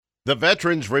The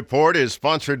Veterans Report is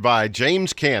sponsored by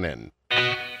James Cannon.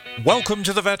 Welcome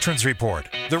to the Veterans Report,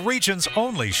 the region's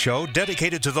only show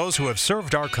dedicated to those who have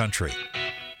served our country.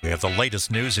 We have the latest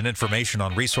news and information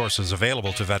on resources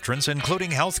available to veterans,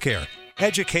 including healthcare,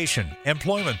 education,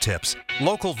 employment tips,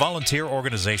 local volunteer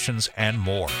organizations, and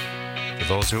more. To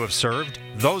those who have served,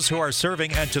 those who are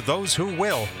serving, and to those who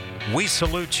will, we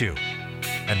salute you.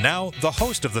 And now, the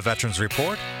host of the Veterans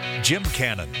Report, Jim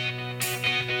Cannon.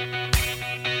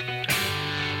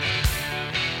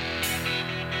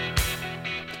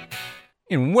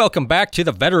 And welcome back to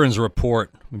the Veterans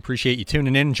Report. We appreciate you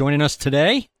tuning in and joining us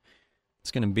today. It's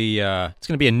going to be a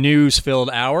news-filled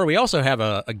hour. We also have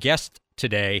a guest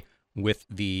today with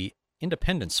the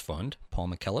Independence Fund, Paul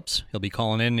McKellips. He'll be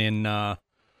calling in a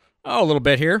little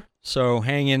bit here, so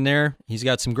hang in there. He's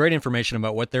got some great information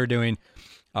about what they're doing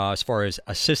as far as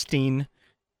assisting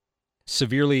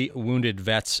severely wounded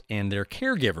vets and their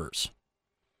caregivers.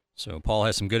 So Paul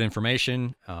has some good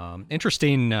information.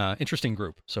 Interesting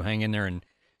group. So hang in there and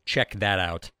check that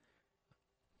out.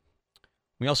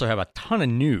 We also have a ton of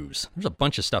news. There's a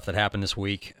bunch of stuff that happened this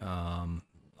week,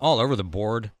 all over the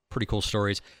board. Pretty cool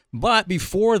stories. But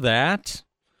before that,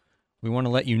 we want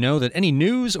to let you know that any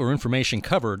news or information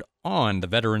covered on the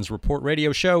Veterans Report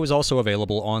radio show is also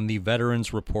available on the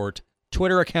Veterans Report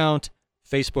Twitter account,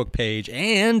 Facebook page,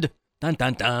 and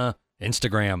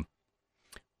Instagram.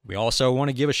 We also want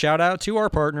to give a shout out to our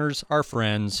partners, our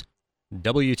friends,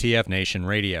 WTF Nation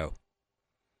Radio.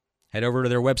 Head over to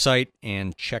their website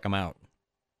and check them out.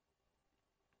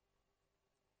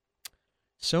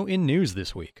 So in news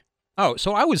this week.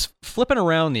 So I was flipping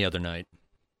around the other night.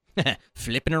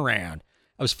 Flipping around.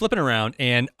 I was flipping around,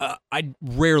 and I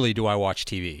rarely do I watch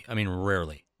TV. I mean,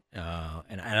 rarely.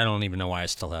 And I don't even know why I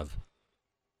still have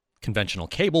conventional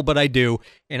cable, but I do.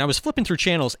 And I was flipping through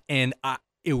channels, and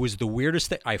it was the weirdest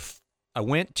thing. I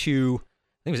went to,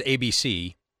 I think it was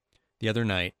ABC the other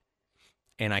night,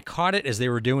 and I caught it as they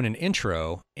were doing an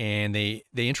intro, and they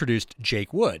introduced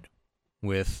Jake Wood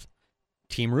with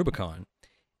Team Rubicon.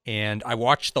 And I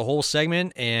watched the whole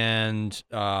segment, and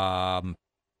for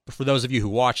those of you who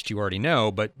watched, you already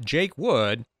know, but Jake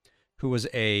Wood, who was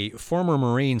a former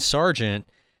Marine sergeant,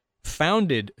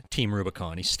 founded Team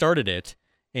Rubicon. He started it.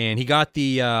 And he got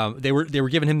the they were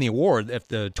giving him the award at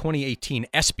the 2018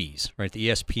 ESPYs, right? The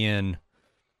ESPN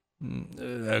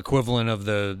equivalent of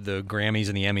the Grammys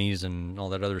and the Emmys and all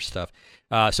that other stuff.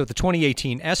 So at the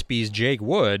 2018 ESPYs, Jake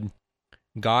Wood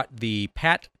got the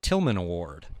Pat Tillman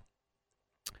Award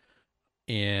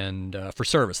and for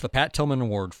service. The Pat Tillman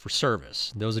Award for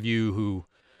service. Those of you who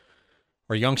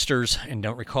are youngsters and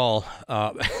don't recall,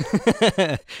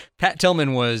 Pat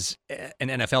Tillman was an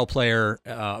NFL player,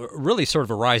 really sort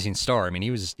of a rising star. I mean,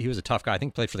 he was a tough guy. I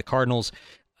think played for the Cardinals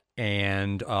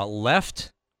and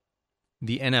left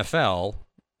the NFL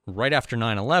right after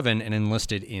 9/11 and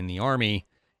enlisted in the Army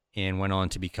and went on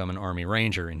to become an Army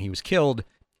Ranger. And he was killed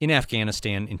in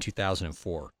Afghanistan in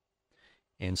 2004.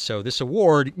 And so this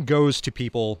award goes to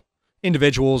people,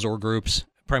 individuals or groups,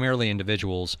 primarily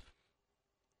individuals,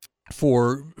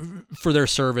 for their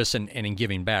service and in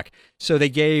giving back. So they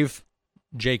gave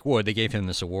Jake Wood, they gave him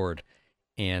this award.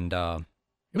 And it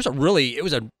was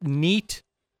a neat,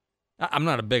 I'm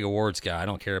not a big awards guy. I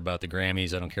don't care about the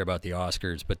Grammys. I don't care about the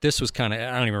Oscars. But this was I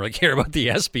don't even really care about the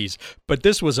ESPYs. But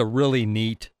this was a really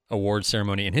neat award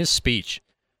ceremony. And his speech,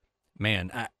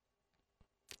 man,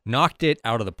 knocked it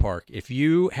out of the park. If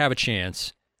you have a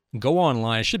chance, go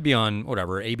online. It should be on,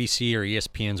 whatever, ABC or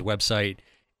ESPN's website.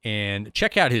 And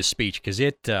check out his speech because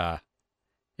it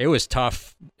was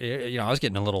tough. I was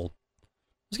getting a little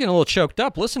choked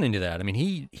up listening to that. I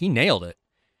mean, he nailed it.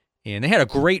 And they had a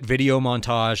great video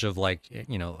montage of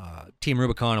Team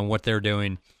Rubicon and what they're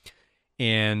doing.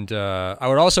 And I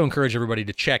would also encourage everybody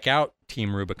to check out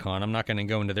Team Rubicon. I'm not going to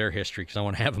go into their history because I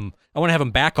want to have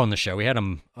them back on the show. We had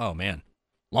them,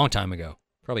 long time ago,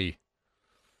 probably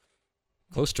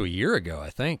close to a year ago.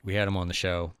 I think we had them on the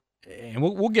show. And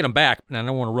we'll get them back. And I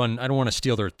don't want to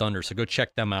steal their thunder, so go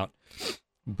check them out.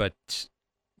 But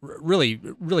really,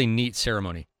 really neat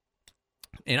ceremony.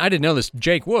 And I didn't know this.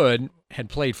 Jake Wood had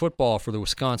played football for the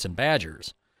Wisconsin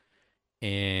Badgers.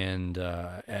 And,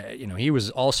 he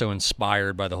was also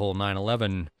inspired by the whole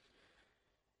 9/11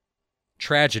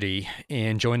 tragedy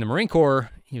and joined the Marine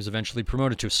Corps. He was eventually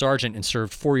promoted to a sergeant and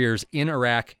served 4 years in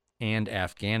Iraq and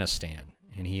Afghanistan.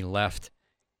 And he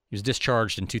was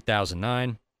discharged in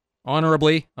 2009.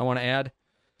 Honorably, I want to add.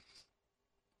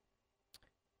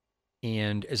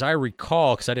 And as I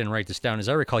recall, because I didn't write this down,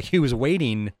 he was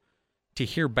waiting to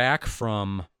hear back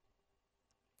from,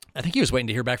 I think he was waiting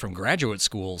to hear back from graduate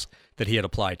schools that he had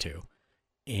applied to.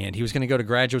 And he was going to go to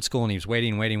graduate school, and he was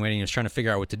waiting. He was trying to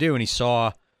figure out what to do, and he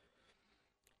saw,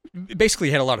 basically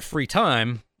he had a lot of free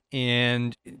time,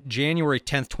 and January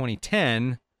 10th,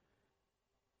 2010,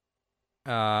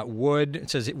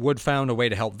 Wood found a way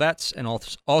to help vets and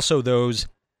also those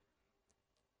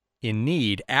in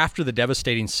need after the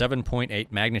devastating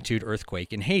 7.8 magnitude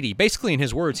earthquake in Haiti. Basically, in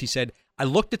his words, he said, I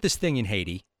looked at this thing in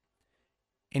Haiti,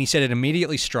 and he said it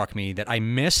immediately struck me that I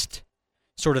missed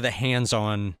sort of the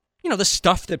hands-on, the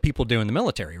stuff that people do in the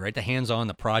military, right? The hands-on,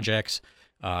 the projects,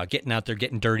 getting out there,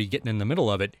 getting dirty, getting in the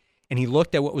middle of it. And he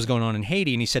looked at what was going on in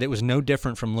Haiti, and he said it was no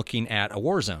different from looking at a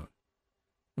war zone.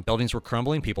 Buildings were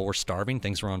crumbling, people were starving,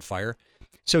 things were on fire.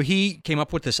 So he came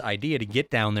up with this idea to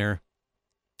get down there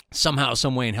somehow,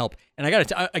 some way, and help. And I got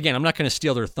to, again, I'm not going to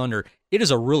steal their thunder. It is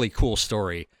a really cool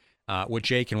story, what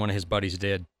Jake and one of his buddies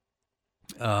did.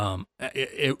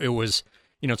 It was,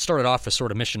 it started off as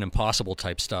sort of Mission Impossible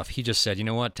type stuff. He just said, you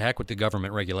know what, to heck with the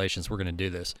government regulations, we're going to do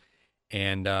this.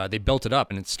 And they built it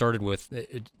up, and it started with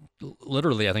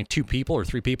literally, I think, 2 people or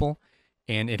 3 people,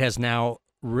 and it has now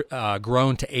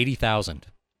grown to 80,000.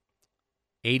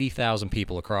 80,000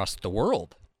 people across the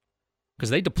world, because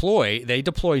they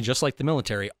deploy just like the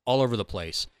military all over the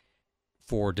place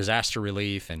for disaster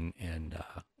relief and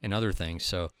other things.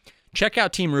 So check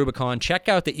out Team Rubicon. Check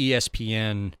out the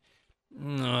ESPN.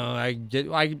 The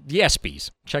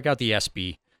ESPYs. Check out the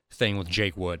ESPY thing with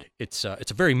Jake Wood. It's a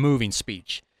very moving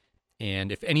speech,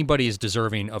 and if anybody is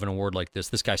deserving of an award like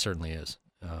this guy certainly is.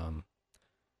 And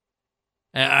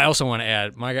I also want to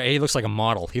add, my guy, he looks like a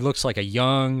model. He looks like a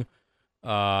young,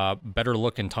 better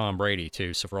looking Tom Brady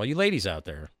too. So for all you ladies out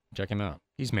there, check him out.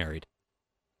 He's married.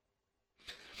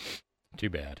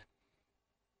 Too bad.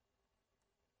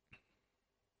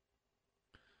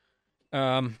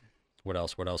 What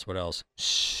else?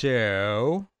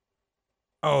 So,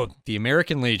 the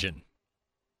American Legion,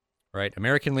 right?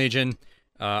 American Legion,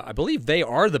 I believe they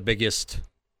are the biggest,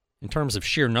 in terms of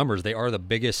sheer numbers, they are the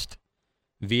biggest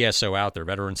VSO out there,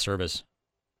 Veteran Service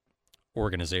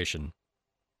Organization.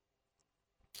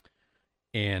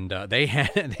 And they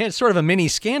had sort of a mini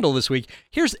scandal this week.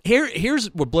 Here's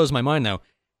what blows my mind, though.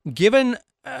 Given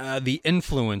the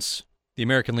influence the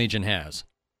American Legion has,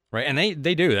 right? And they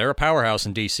do. They're a powerhouse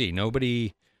in D.C.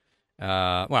 Nobody,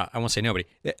 I won't say nobody.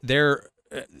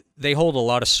 They hold a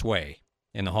lot of sway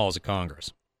in the halls of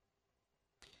Congress.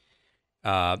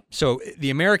 So the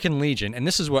American Legion, and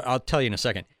this is what I'll tell you in a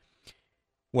second,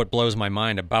 what blows my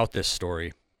mind about this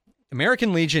story.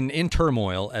 American Legion in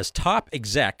turmoil as top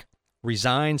exec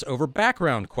resigns over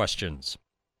background questions.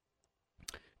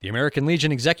 The American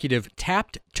Legion executive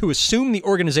tapped to assume the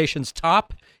organization's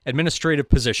top administrative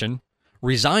position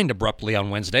resigned abruptly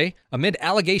on Wednesday amid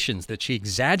allegations that she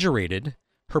exaggerated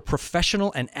her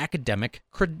professional and academic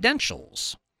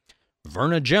credentials.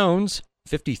 Verna Jones,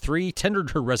 53, tendered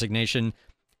her resignation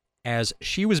as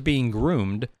she was being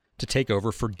groomed to take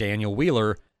over for Daniel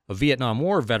Wheeler, a Vietnam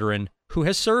War veteran who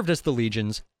has served as the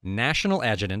Legion's national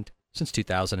adjutant since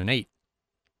 2008.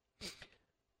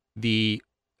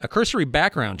 A cursory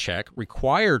background check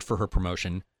required for her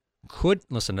promotion could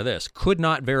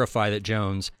not verify that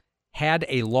Jones had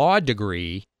a law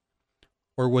degree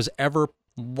or was ever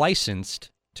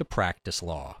licensed to practice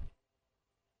law.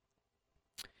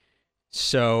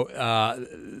 So,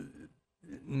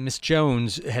 Miss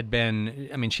Jones she'd been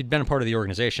a part of the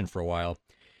organization for a while,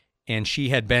 and she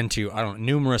had been to,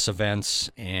 numerous events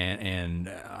and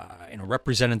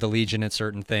represented the Legion at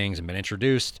certain things and been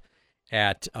introduced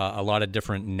at a lot of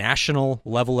different national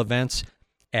level events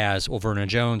as, Verna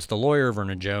Jones, the lawyer,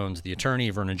 Verna Jones, the attorney,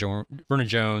 Verna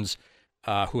Jones,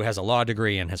 who has a law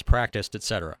degree and has practiced,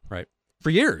 etc., right? For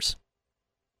years.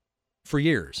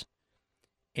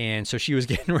 And so she was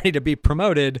getting ready to be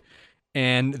promoted,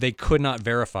 and they could not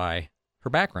verify her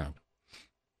background.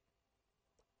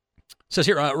 It says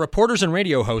here, reporters and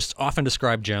radio hosts often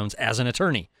describe Jones as an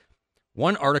attorney.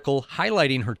 One article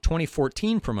highlighting her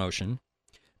 2014 promotion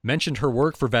mentioned her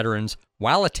work for veterans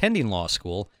while attending law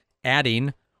school,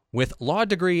 adding, with law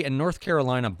degree and North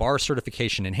Carolina bar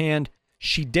certification in hand,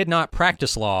 she did not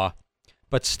practice law,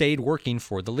 but stayed working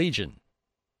for the Legion.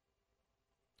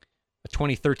 A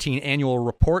 2013 annual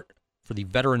report for the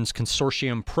Veterans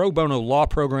Consortium Pro Bono Law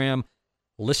Program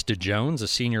listed Jones, a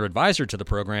senior advisor to the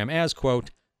program, as,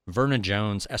 quote, Verna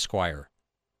Jones, Esquire,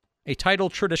 a title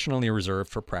traditionally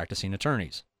reserved for practicing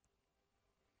attorneys.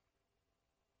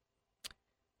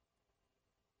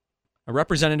 A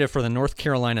representative for the North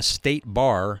Carolina State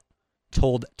Bar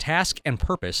told Task and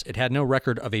Purpose it had no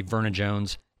record of a Verna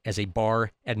Jones as a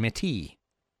bar admittee.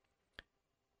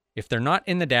 If they're not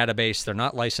in the database, they're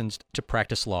not licensed to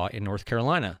practice law in North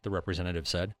Carolina, the representative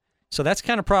said. So that's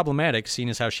kind of problematic, seeing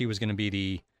as how she was going to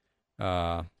be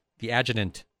the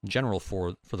adjutant general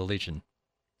for the Legion,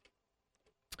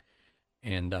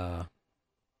 and or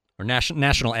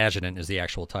national adjutant is the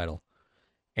actual title,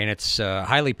 and it's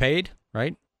highly paid,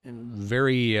 right?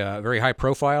 Very very high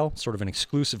profile, sort of an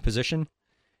exclusive position,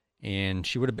 and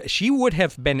she would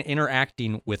have been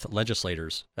interacting with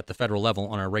legislators at the federal level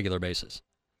on a regular basis,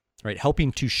 right?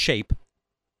 Helping to shape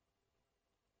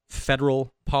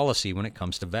federal policy when it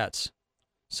comes to vets.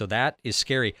 So that is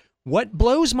scary. What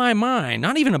blows my mind,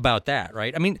 not even about that,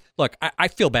 right? I mean, look, I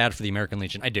feel bad for the American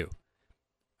Legion. I do.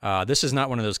 This is not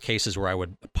one of those cases where I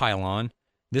would pile on.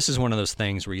 This is one of those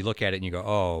things where you look at it and you go,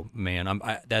 oh, man,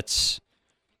 that's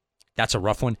a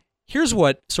rough one. Here's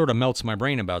what sort of melts my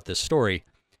brain about this story.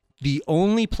 The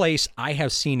only place I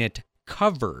have seen it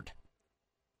covered,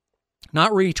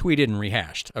 not retweeted and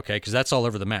rehashed, okay, because that's all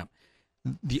over the map.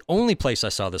 The only place I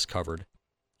saw this covered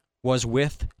was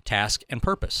with Task and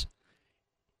Purpose.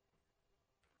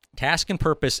 Task and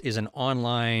Purpose is an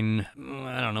online,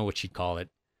 I don't know what you'd call it.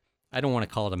 I don't want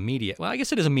to call it a media. Well, I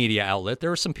guess it is a media outlet.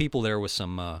 There are some people there with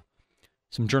some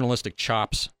journalistic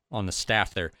chops on the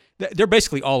staff there. They're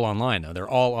basically all online, though. They're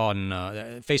all on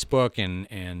Facebook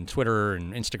and Twitter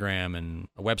and Instagram and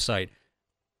a website,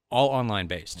 all online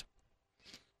based.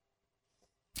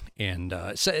 And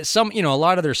some, a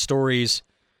lot of their stories,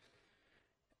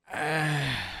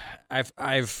 I've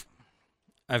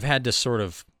had to sort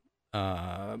of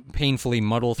painfully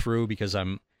muddle through because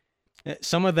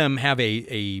some of them have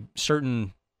a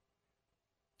certain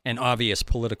and obvious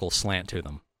political slant to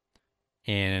them.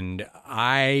 And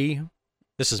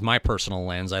this is my personal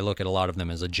lens. I look at a lot of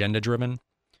them as agenda driven.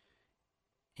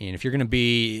 And if you're going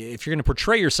to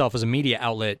portray yourself as a media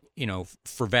outlet,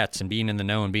 for vets and being in the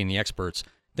know and being the experts,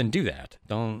 then do that.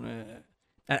 Don't.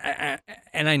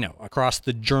 And I know across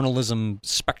the journalism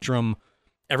spectrum,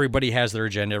 everybody has their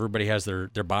agenda. Everybody has their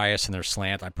bias and their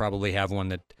slant. I probably have one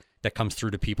that comes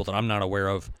through to people that I'm not aware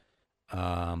of.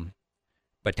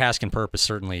 But Task and Purpose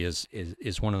certainly is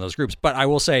one of those groups. But I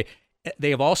will say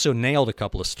they have also nailed a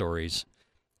couple of stories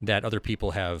that other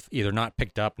people have either not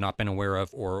picked up, not been aware of,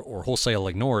 or wholesale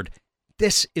ignored.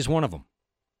 This is one of them.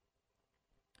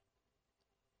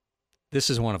 This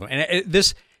is one of them. And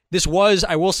this was,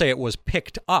 I will say, it was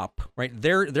picked up, right?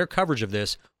 Their coverage of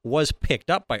this was picked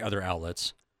up by other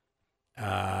outlets.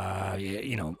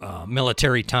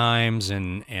 Military Times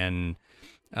and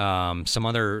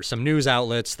some news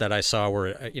outlets that I saw where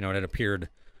it had appeared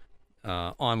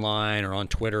online or on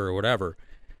Twitter or whatever.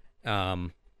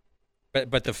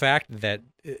 But the fact that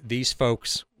these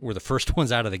folks were the first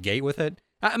ones out of the gate with it,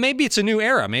 maybe it's a new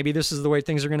era. Maybe this is the way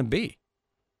things are going to be.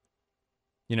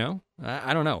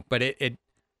 I don't know, but it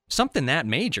something that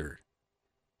major.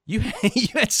 You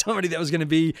had somebody that was going to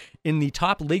be in the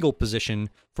top legal position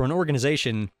for an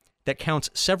organization that counts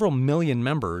several million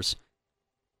members,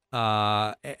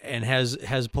 and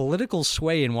has political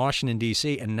sway in Washington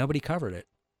D.C. and nobody covered it.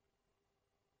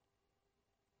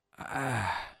 I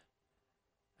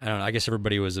don't know. I guess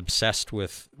everybody was obsessed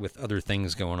with other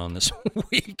things going on this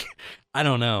week. I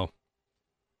don't know.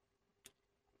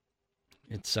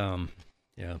 It's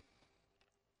yeah.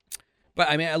 But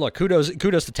I mean, look, kudos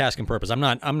to Task and Purpose. I'm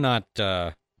not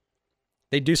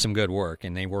they do some good work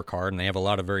and they work hard and they have a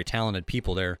lot of very talented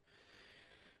people there.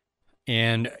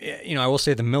 And I will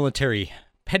say the military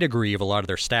pedigree of a lot of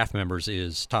their staff members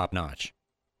is top notch.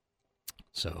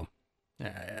 So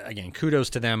again, kudos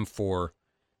to them for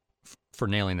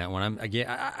nailing that one. I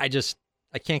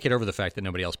can't get over the fact that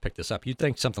nobody else picked this up. You'd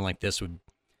think something like this would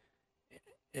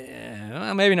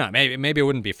maybe not. Maybe it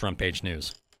wouldn't be front page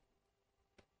news.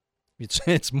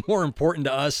 It's more important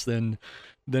to us than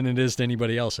it is to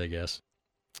anybody else, I guess.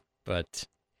 But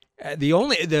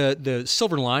the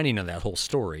silver lining of that whole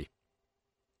story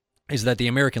is that the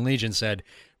American Legion said,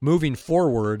 moving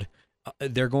forward,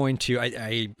 they're going to.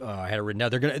 I had it written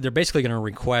down. They're basically going to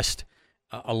request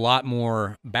a lot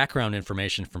more background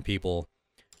information from people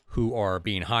who are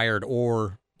being hired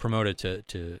or promoted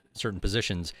to certain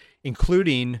positions,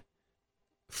 including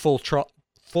full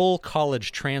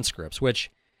college transcripts, which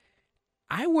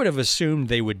I would have assumed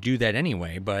they would do that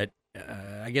anyway, but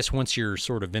I guess once you're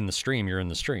sort of in the stream, you're in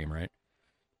the stream, right?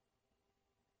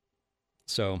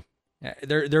 So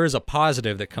there is a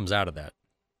positive that comes out of that.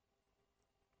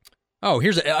 Oh,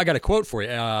 I got a quote for you.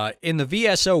 In the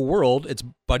VSO world, it's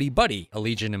buddy, a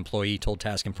Legion employee told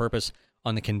Task and Purpose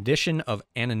on the condition of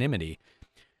anonymity.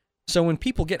 So when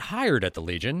people get hired at the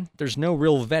Legion, there's no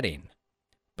real vetting.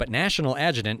 But National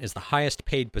Adjutant is the highest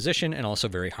paid position and also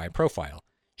very high profile.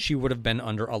 She would have been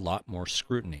under a lot more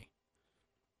scrutiny.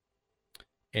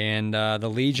 And the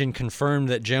Legion confirmed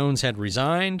that Jones had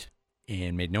resigned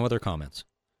and made no other comments.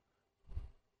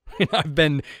 I've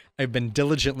been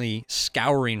diligently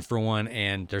scouring for one,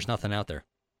 and there's nothing out there.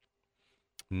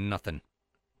 Nothing.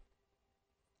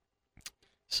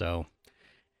 So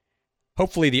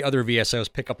hopefully the other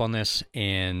VSOs pick up on this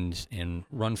and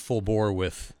run full bore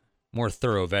with more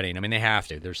thorough vetting. I mean, they have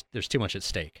to. There's too much at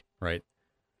stake, right?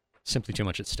 Simply too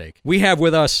much at stake. We have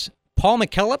with us Paul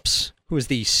McKellips, who is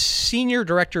the Senior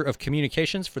Director of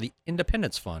Communications for the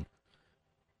Independence Fund.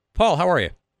 Paul, how are you?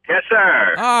 Yes,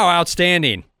 sir. Oh,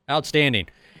 outstanding. Outstanding.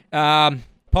 Paul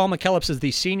McKellips is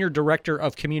the Senior Director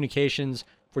of Communications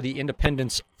for the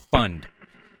Independence Fund.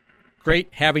 Great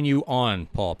having you on,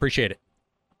 Paul. Appreciate it.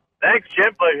 Thanks,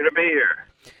 Jim. Pleasure to be here.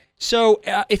 So,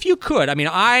 if you could, I mean,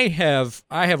 I have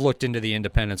looked into the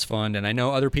Independence Fund, and I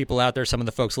know other people out there, some of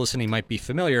the folks listening might be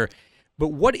familiar, but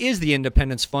what is the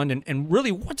Independence Fund, and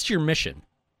really, what's your mission?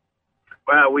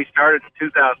 Well, we started in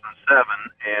 2007,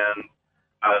 and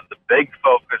the big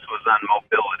focus was on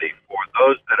mobility for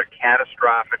those that are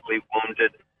catastrophically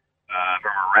wounded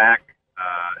from Iraq,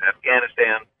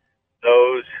 Afghanistan,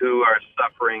 those who are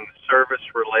suffering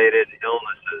service-related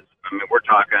illnesses. I mean, we're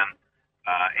talking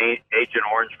Agent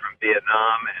Orange from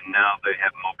Vietnam, and now they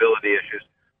have mobility issues.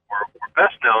 We're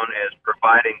best known as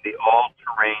providing the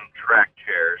all-terrain track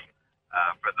chairs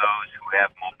for those who have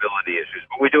mobility issues.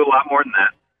 But we do a lot more than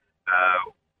that.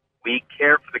 We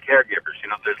care for the caregivers.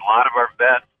 You know, there's a lot of our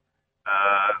vets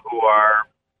who are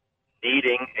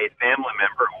needing a family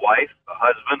member, a wife, a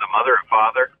husband, a mother, a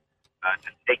father, to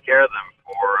take care of them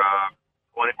for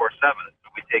 24/7. So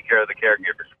we take care of the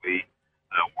caregivers. We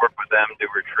work with them, do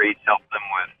retreats, help them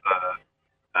with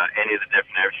any of the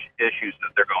different issues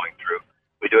that they're going through.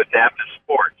 We do adaptive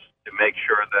sports to make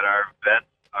sure that our vets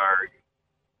are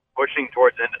pushing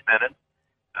towards independence,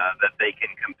 that they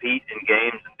can compete in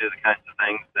games and do the kinds of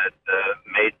things that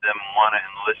made them want to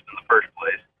enlist in the first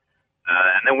place.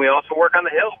 And then we also work on the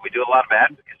Hill. We do a lot of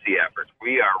advocacy efforts.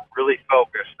 We are really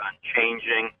focused on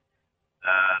changing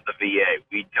the VA.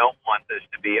 We don't want this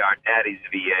to be our daddy's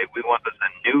VA. We want this a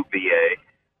new VA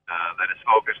that is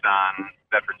focused on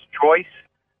veterans' choice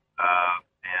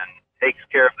and takes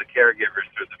care of the caregivers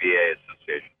through the VA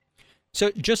Association. So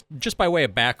just by way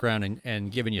of background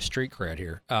and giving you street cred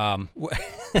here,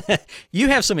 you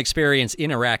have some experience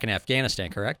in Iraq and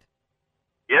Afghanistan, correct?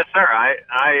 Yes, sir.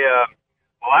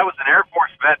 I was an Air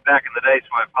Force vet back in the day, so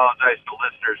I apologize to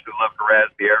listeners who love to razz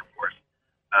the Air Force.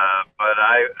 But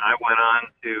I went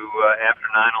on to, after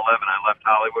 9/11, I left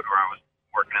Hollywood where I was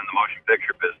working in the motion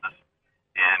picture business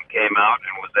and came out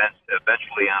and was then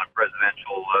eventually on a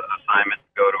presidential assignment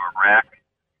to go to Iraq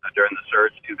during the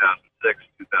surge, 2006,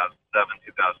 2007,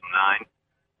 2009.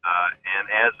 And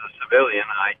as a civilian,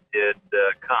 I did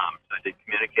comms, I did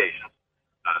communications,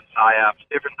 PSYOPs,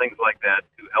 different things like that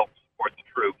to help support the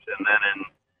troops. And then in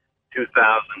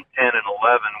 2010 and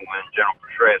 11, when General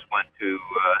Petraeus went to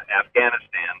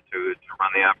Afghanistan to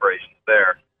run the operations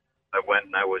there, I went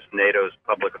and I was NATO's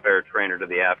public affairs trainer to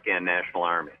the Afghan National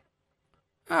Army.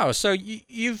 Oh, so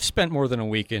you've spent more than a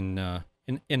week in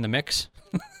the mix?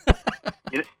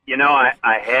 You know,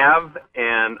 I have,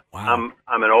 and wow.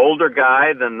 I'm an older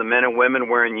guy than the men and women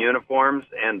wearing uniforms,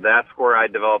 and that's where I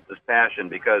developed this passion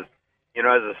because, you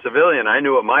know, as a civilian, I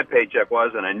knew what my paycheck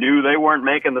was, and I knew they weren't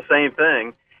making the same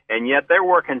thing, and yet they're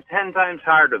working 10 times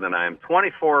harder than I am,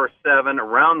 24/7,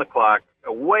 around the clock,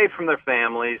 away from their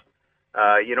families.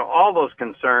 You know, all those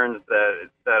concerns that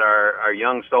our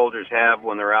young soldiers have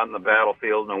when they're out in the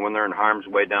battlefield and when they're in harm's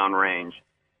way downrange.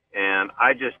 And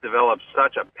I just developed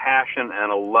such a passion and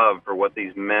a love for what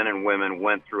these men and women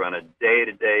went through on a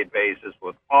day-to-day basis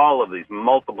with all of these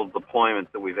multiple deployments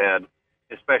that we've had,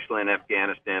 especially in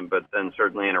Afghanistan, but then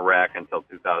certainly in Iraq until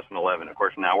 2011. Of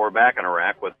course, now we're back in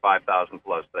Iraq with 5,000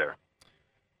 plus there.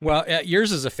 Well,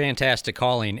 yours is a fantastic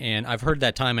calling, and I've heard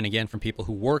that time and again from people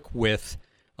who work with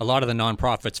a lot of the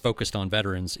nonprofits focused on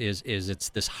veterans is it's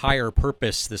this higher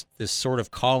purpose, this sort of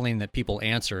calling that people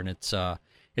answer, and it's a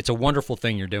wonderful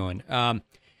thing you're doing.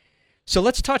 So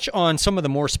let's touch on some of the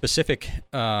more specific,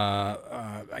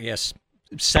 I guess,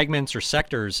 segments or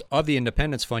sectors of the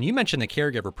Independence Fund. You mentioned the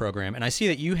caregiver program, and I see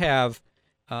that you have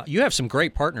some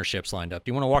great partnerships lined up. Do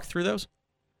you want to walk through those?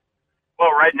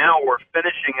 Well, right now we're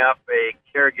finishing up a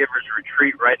caregivers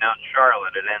retreat right now in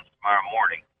Charlotte. It ends tomorrow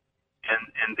morning.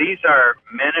 And these are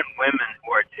men and women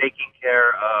who are taking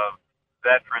care of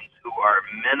veterans who are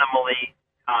minimally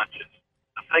conscious.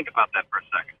 Now think about that for a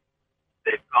second.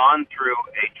 They've gone through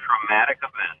a traumatic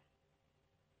event,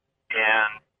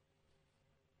 and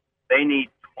they need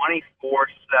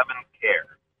 24/7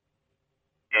 care.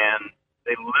 And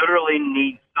they literally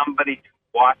need somebody to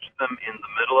watch them in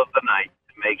the middle of the night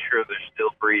to make sure they're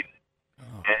still breathing.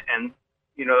 Oh. And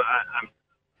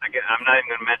I'm not even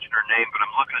going to mention her name, but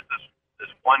I'm looking at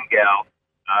this one gal,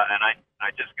 and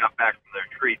I just got back from their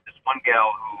retreat. This one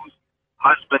gal whose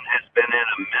husband has been in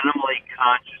a minimally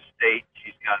conscious state.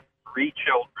 She's got 3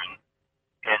 children,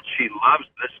 and she loves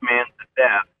this man to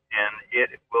death. And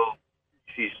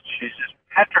she's just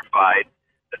petrified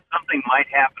that something might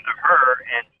happen to her,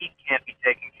 and he can't be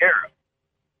taken care of.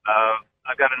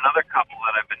 I've got another couple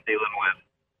that I've been dealing with,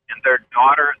 and their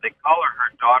daughter, they call her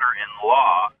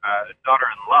daughter-in-law,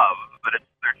 daughter-in-love, but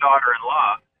it's their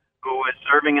daughter-in-law, who was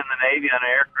serving in the Navy on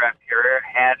an aircraft carrier,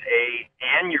 had a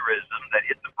aneurysm that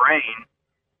hit the brain,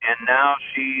 and now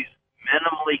she's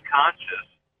minimally conscious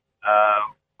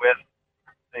with,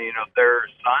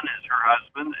 their son is her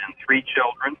husband and 3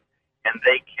 children, and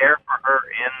they care for her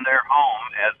in their home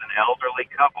as an elderly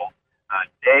couple.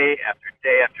 Day after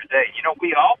day after day.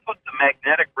 We all put the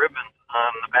magnetic ribbons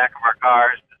on the back of our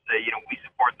cars to say, we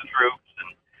support the troops,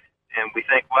 and we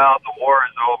think, well, the war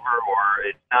is over, or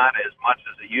it's not as much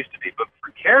as it used to be. But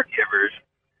for caregivers,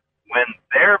 when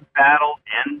their battle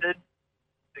ended,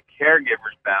 the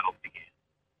caregivers' battle began.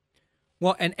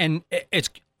 Well, and it's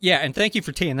and thank you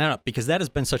for teeing that up, because that has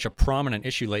been such a prominent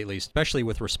issue lately, especially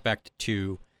with respect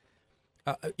to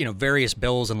various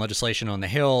bills and legislation on the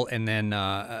Hill, and then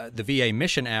the VA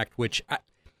Mission Act, which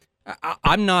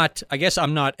I'm not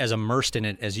as immersed in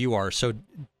it as you are. So,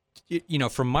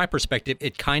 from my perspective,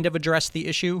 it kind of addressed the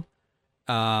issue.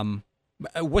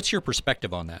 What's your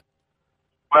perspective on that?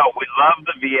 Well, we love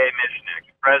the VA Mission Act.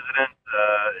 The President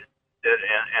did,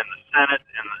 and the Senate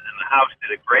and the House did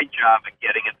a great job of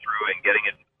getting it through and getting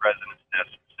it to the President's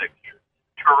desk for signature.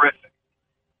 Terrific.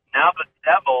 Now the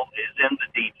devil is in the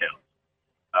details.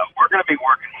 We're going to be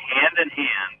working hand in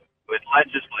hand with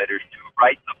legislators to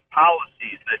write the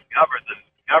policies that govern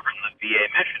the VA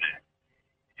Mission Act.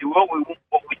 See, what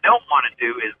we don't want to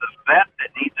do is the vet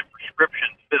that needs a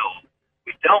prescription filled.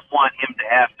 We don't want him to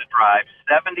have to drive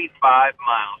 75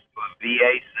 miles to a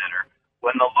VA center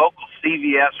when the local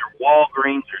CVS or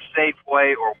Walgreens or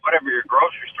Safeway or whatever your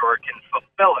grocery store can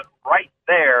fulfill it right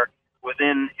there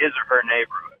within his or her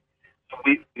neighborhood. So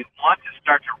we want to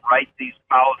start to write these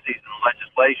policies and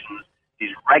legislations,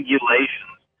 these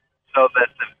regulations, so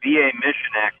that the VA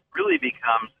Mission Act really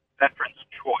becomes veterans'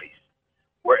 choice.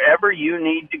 Wherever you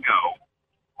need to go,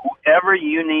 whoever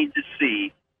you need to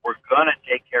see, we're going to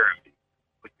take care of you.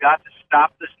 We've got to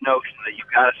stop this notion that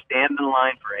you've got to stand in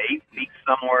line for 8 weeks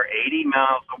somewhere 80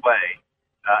 miles away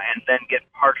and then get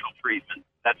partial treatment.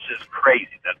 That's just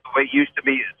crazy. That's the way it used to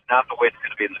be. It's not the way it's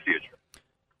going to be in the future.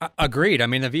 Agreed. I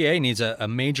mean, the VA needs a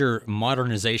major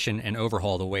modernization and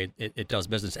overhaul the way it does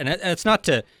business, and that's not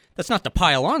to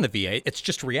pile on the VA. It's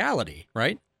just reality,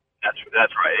 right? That's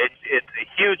right. It's a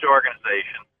huge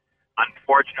organization.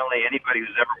 Unfortunately, anybody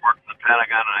who's ever worked in the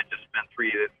Pentagon, and I just spent 3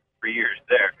 years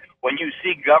there, when you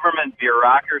see government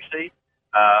bureaucracy,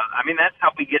 that's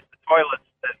how we get the toilets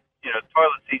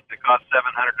toilet seats that cost $700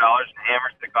 and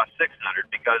hammers that cost $600,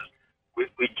 because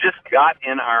we just got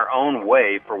in our own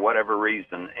way for whatever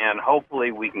reason, and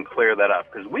hopefully we can clear that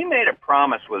up, because we made a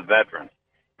promise with veterans.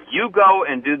 You go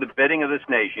and do the bidding of this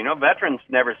nation. Veterans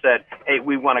never said, hey,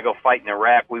 we want to go fight in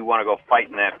Iraq, we want to go fight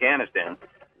in Afghanistan.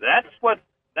 That's what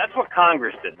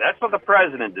Congress did. That's what the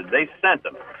president did. They sent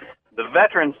them. The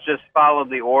veterans just followed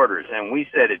the orders, and we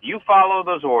said, if you follow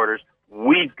those orders,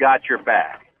 we've got your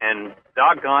back. And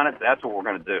doggone it, that's what we're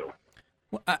going to do.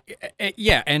 Well,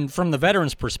 and from the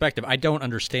veterans' perspective, I don't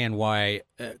understand why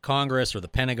Congress or the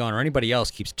Pentagon or anybody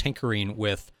else keeps tinkering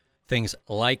with things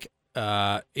like,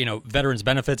 veterans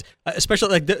benefits, especially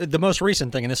like the most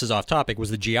recent thing, and this is off topic, was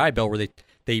the GI Bill, where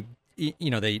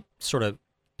they sort of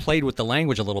played with the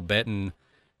language a little bit, and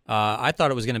I thought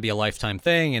it was going to be a lifetime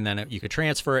thing, and then you could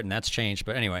transfer it, and that's changed.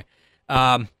 But anyway,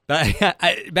 but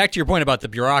back to your point about the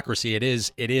bureaucracy, it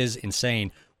is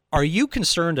insane. Are you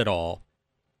concerned at all?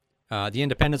 The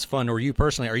Independence Fund, or you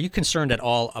personally, are you concerned at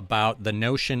all about the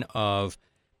notion of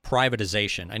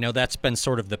privatization? I know that's been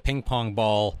sort of the ping pong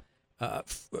ball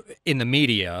in the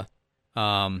media,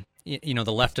 the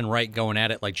left and right going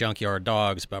at it like junkyard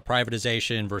dogs about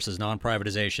privatization versus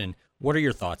non-privatization. What are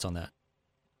your thoughts on that?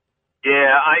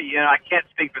 Yeah, I can't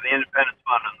speak for the Independence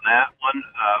Fund on that one,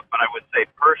 but I would say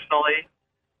personally,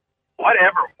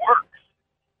 whatever works.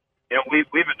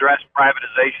 We've addressed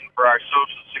privatization for our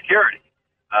Social Security.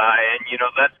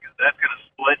 That's going to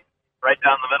split right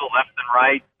down the middle, left and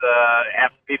right.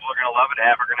 Half the people are going to love it,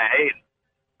 half are going to hate it.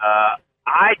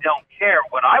 I don't care.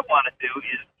 What I want to do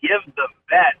is give the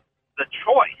vet the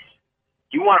choice.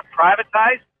 You want to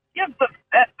privatize? Give the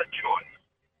vet the choice,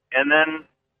 and then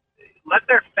let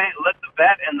the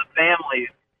vet and the family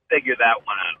figure that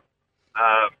one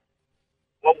out.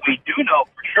 What we do know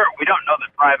for sure, we don't know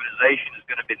that privatization is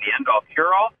going to be the end-all,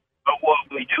 cure-all, but what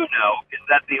we do know is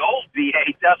that the old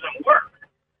VA doesn't work.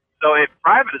 So if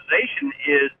privatization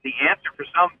is the answer for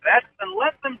some vets, then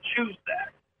let them choose that.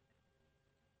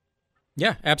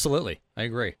 Yeah, absolutely. I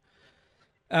agree.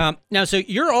 Now, so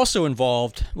you're also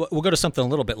involved. We'll go to something a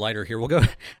little bit lighter here. We'll go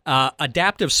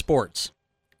adaptive sports,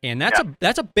 and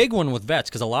that's a big one with vets,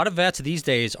 because a lot of vets these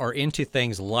days are into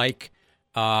things like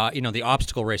the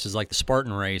obstacle races, like the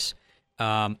Spartan race.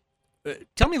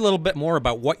 Tell me a little bit more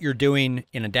about what you're doing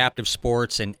in adaptive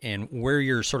sports and where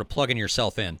you're sort of plugging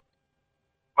yourself in.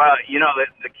 Well,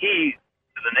 the key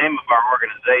to the name of our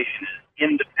organization is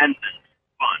Independence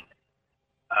Fund.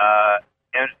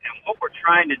 And what we're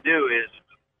trying to do is,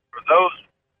 for those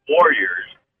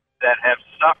warriors that have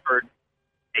suffered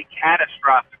a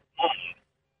catastrophic wound,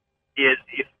 is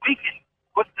if we can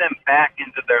put them back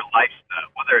into their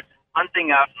lifestyle, whether it's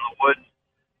hunting out in the woods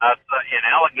in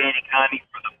Allegheny County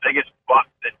for the biggest buck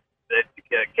that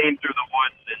came through the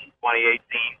woods in 2018,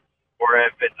 or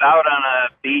if it's out on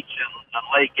a beach on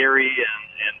Lake Erie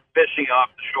and fishing off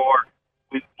the shore,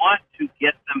 we want to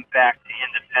get them back to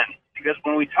independence. Because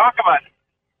when we talk about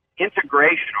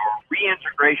integration or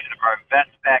reintegration of our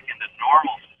vets back into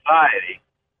normal society,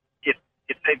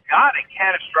 if they've got a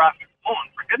catastrophic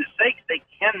wound, for goodness sakes, they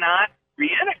cannot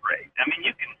reintegrate. I mean,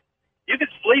 you can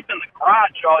sleep in the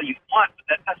garage all you want, but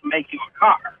that doesn't make you a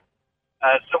car.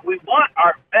 So we want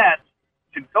our vets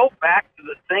to go back to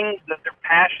the things that they're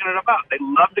passionate about. They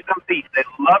love to compete. They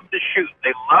love to shoot.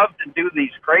 They love to do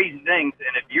these crazy things.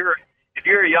 And if you're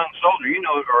a young soldier,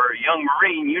 or a young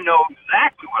Marine, you know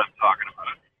exactly what I'm talking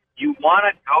about. You want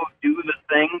to go do the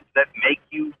things that make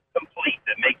you complete,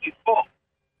 that make you full.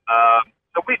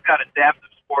 So we've got adaptive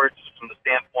sports from the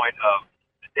standpoint of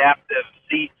adaptive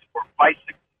seats for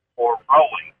bicycles, for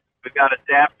rowing. We've got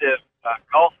adaptive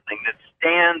golfing that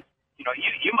stands.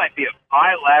 You might be a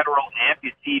bilateral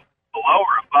amputee below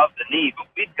or above the knee, but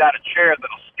we've got a chair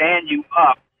that'll stand you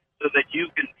up so that you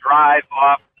can drive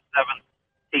off the seventh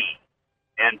tee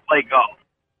and play golf.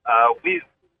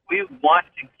 We want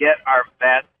to get our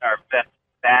vets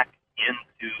back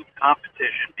into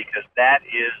competition, because that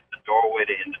is the doorway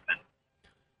to independence.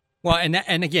 Well,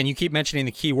 and again, you keep mentioning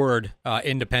the key word,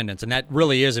 independence, and that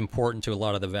really is important to a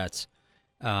lot of the vets.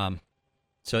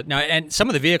 So now, and some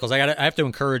of the vehicles, I have to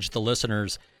encourage the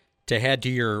listeners to head to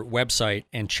your website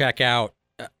and check out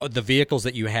the vehicles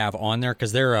that you have on there,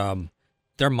 because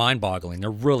they're mind-boggling. They're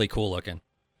really cool looking.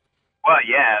 Well,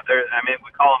 yeah,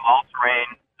 we call them all-terrain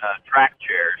track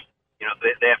chairs.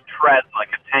 They have treads like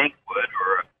a tank would,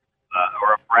 or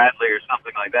a Bradley or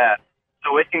something like that.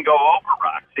 So it can go over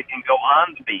rocks. It can go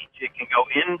on the beach. It can go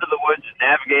into the woods and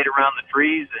navigate around the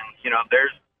trees. And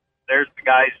there's the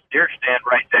guy's deer stand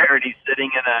right there, and he's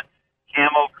sitting in a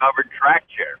camo-covered track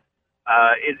chair.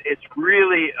 It's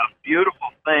really a beautiful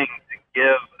thing to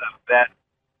give a vet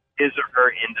his or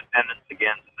her independence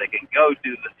again, so they can go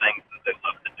do the things that they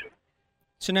love to do.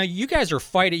 So now you guys are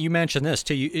fighting, you mentioned this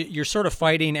too, you're sort of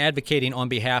fighting, advocating on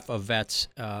behalf of vets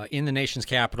in the nation's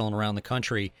capital and around the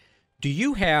country. Do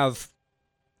you have,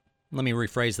 let me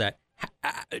rephrase that,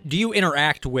 do you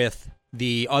interact with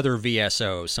the other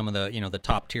VSOs, some of the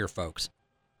top tier folks?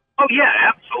 Oh, yeah,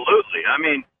 absolutely. I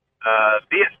mean,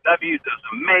 VSW does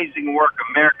amazing work.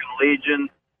 American Legion,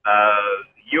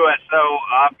 USO,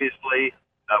 obviously.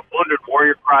 Wounded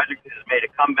Warrior Project has made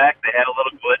a comeback. They had a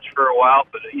little glitch for a while,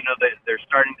 but they're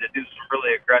starting to do some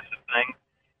really aggressive things.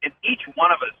 And each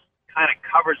one of us kind of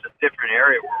covers a different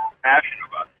area where we're passionate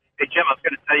about. Hey, Jim, I was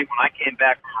going to tell you, when I came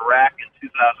back from Iraq in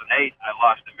 2008, I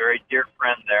lost a very dear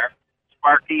friend there,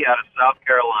 Sparky, out of South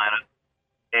Carolina,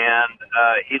 and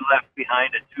he left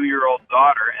behind a 2-year-old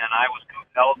daughter, and I was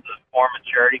compelled to form a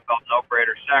charity called No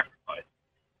Greater Sacrifice.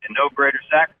 And No Greater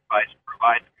Sacrifice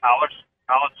provides college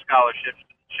scholarships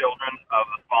to the children of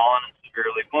the fallen and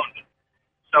severely wounded.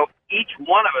 So each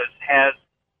one of us has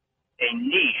a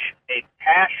niche, a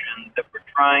passion that we're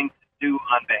trying to do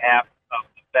on behalf of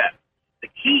the vets.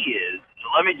 The key is, and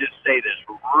let me just say this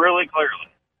really clearly,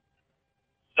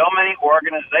 so many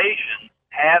organizations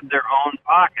have their own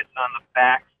pockets on the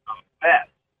backs of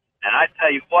vets. And I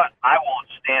tell you what, I won't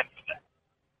stand for that.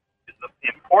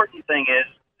 The important thing is,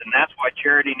 and that's why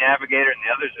Charity Navigator and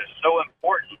the others are so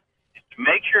important, is to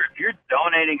make sure if you're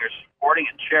donating or supporting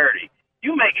a charity,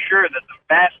 you make sure that the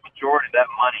vast majority of that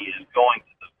money is going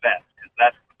to the vets, because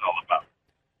that's what it's all about.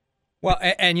 Well,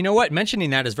 and you know what? Mentioning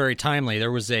that is very timely.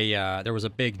 There was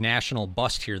a big national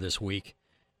bust here this week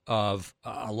of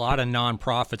a lot of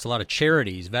nonprofits, a lot of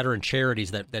charities, veteran charities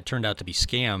that turned out to be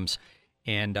scams,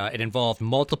 and it involved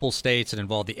multiple states. It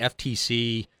involved the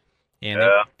FTC, And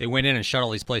they went in and shut all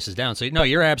these places down. So, no,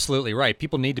 you're absolutely right.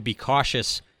 People need to be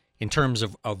cautious in terms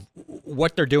of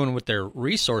what they're doing with their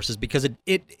resources, because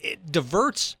it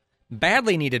diverts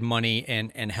badly needed money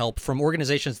and help from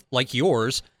organizations like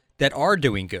yours that are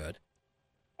doing good.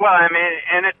 Well, I mean,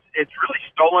 and it's really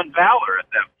stolen valor at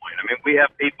that point. I mean, we have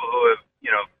people who have,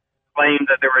 claimed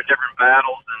that there were different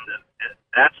battles, and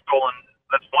that's stolen.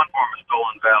 That's one form of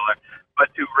stolen valor.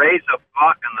 But to raise a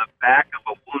buck on the back of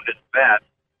a wounded vet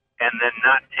and then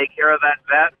not take care of that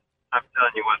vet, I'm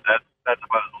telling you what, that's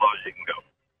about as low as you can go.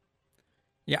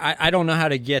 Yeah, I don't know how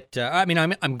to get.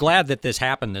 I'm glad that this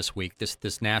happened this week,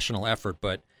 this national effort,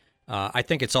 but I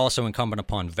think it's also incumbent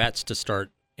upon vets to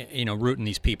start, rooting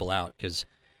these people out, because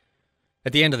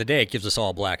at the end of the day, it gives us all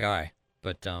a black eye.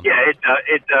 But yeah, it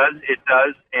does,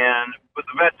 but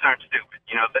the vets aren't stupid.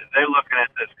 They're looking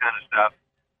at this kind of stuff.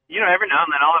 Every now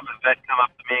and then I'll have a vet come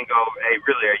up to me and go, "Hey,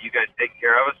 really, are you guys taking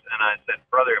care of us?" And I said,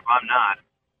 "Brother, if I'm not,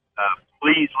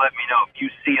 please let me know. If you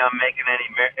see I'm making any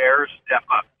errors, step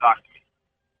up, talk to me.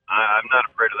 I'm not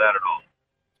afraid of that at all."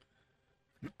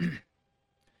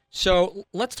 So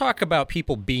let's talk about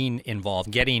people being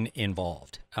involved, getting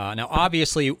involved. Now,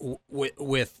 obviously,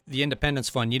 with the Independence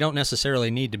Fund, you don't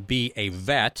necessarily need to be a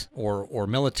vet or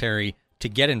military to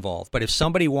get involved. But if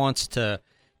somebody wants to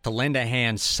lend a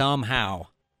hand somehow,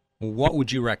 what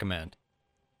would you recommend?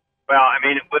 Well, I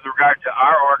mean, with regard to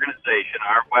our organization,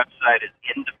 our website is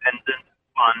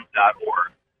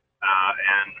independentfund.org.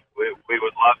 And we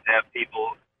would love to have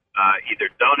people either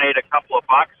donate a couple of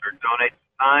bucks or donate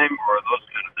time or those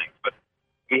kind of things. But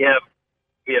we have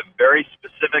very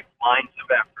specific lines of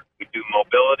effort. We do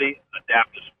mobility,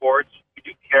 adaptive sports, we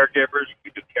do caregivers,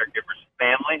 we do caregivers'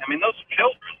 family. I mean, those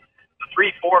children, the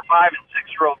 3, 4, 5, and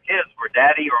 6-year-old kids where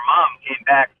daddy or mom came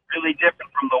back really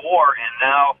different from the war and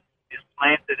now is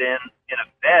planted in a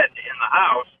bed in the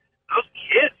house, those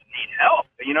kids need help.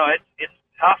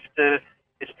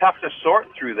 It's tough to sort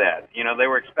through that. They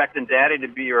were expecting daddy to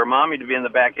be or mommy to be in the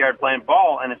backyard playing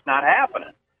ball, and it's not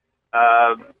happening.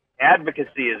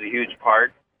 Advocacy is a huge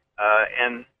part,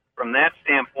 and from that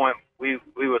standpoint, we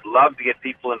would love to get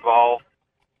people involved.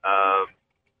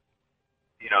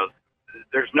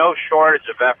 There's no shortage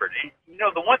of effort.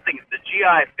 The one thing, the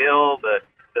GI Bill, the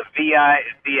VA,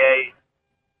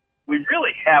 we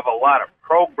really have a lot of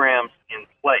programs in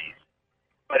place.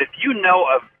 But if you know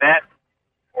a vet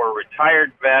or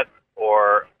retired vet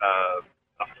or a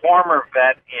former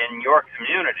vet in your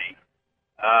community,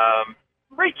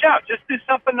 reach out. Just do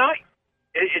something nice.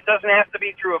 It doesn't have to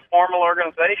be through a formal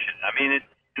organization. I mean, it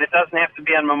doesn't have to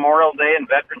be on Memorial Day and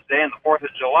Veterans Day and the 4th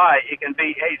of July. It can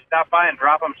be, hey, stop by and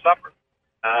drop them supper.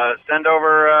 Send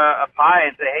over a pie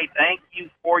and say, hey, thank you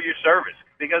for your service.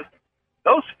 Because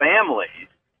those families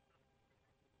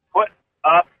put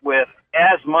up with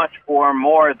as much or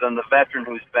more than the veteran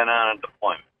who's been on a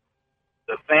deployment.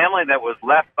 The family that was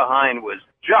left behind was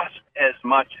just as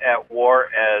much at war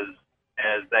as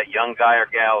that young guy or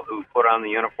gal who put on the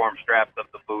uniform, strapped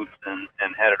up the boots, and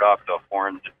headed off to a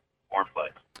foreign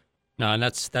place. No, and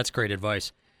that's great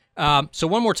advice. So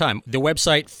one more time, the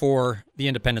website for the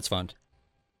Independence Fund.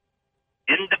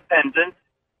 independentfund.org.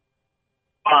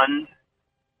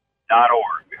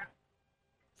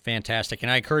 Fantastic.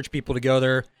 And I encourage people to go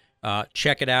there,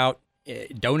 check it out,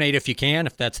 donate if you can,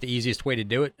 if that's the easiest way to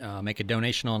do it. Make a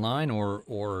donation online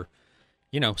or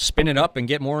spin it up and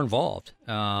get more involved.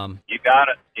 You got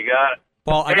it.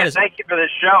 Paul, thank you for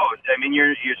this show. I mean,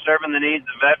 you're serving the needs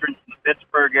of veterans in the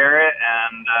Pittsburgh area,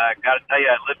 and got to tell you,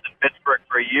 I lived in Pittsburgh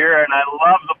for a year, and I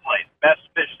love the place. Best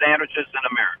fish sandwiches in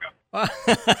America.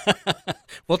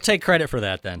 We'll take credit for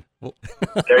that then.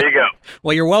 There you go.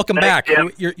 Well, you're welcome back. Jim.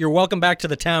 You're welcome back to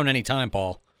the town anytime,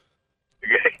 Paul.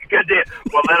 Good deal.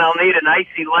 Well, then I'll need an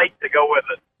icy light to go with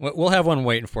it. We'll have one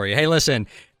waiting for you. Hey, listen,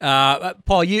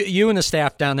 Paul, you and the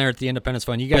staff down there at the Independence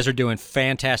Fund, you guys are doing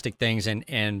fantastic things,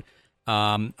 and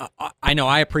I know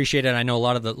I appreciate it. I know a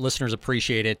lot of the listeners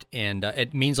appreciate it, and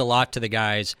it means a lot to the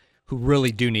guys who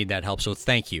really do need that help. So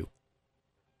thank you.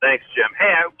 Thanks, Jim.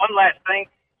 Hey, one last thing.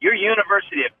 Your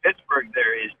University of Pittsburgh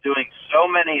there is doing so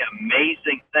many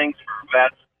amazing things for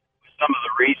vets with some of the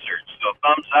research. So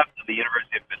thumbs up to the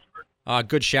University of Pittsburgh.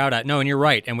 Good shout out. No, and you're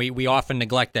right. And we often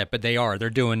neglect that, but they are. They're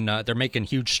doing. They're making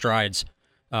huge strides,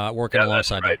 working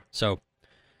alongside that. So,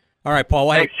 all right,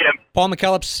 Paul. Thanks, Jim. Paul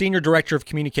McKellips, Senior Director of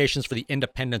Communications for the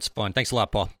Independence Fund. Thanks a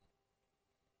lot, Paul.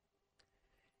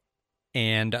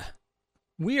 And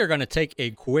we are going to take a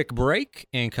quick break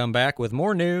and come back with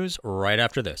more news right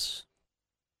after this.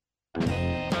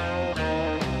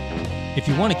 If If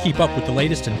you want to keep up with the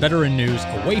latest in veteran news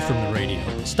away from the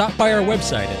radio, stop by our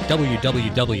website at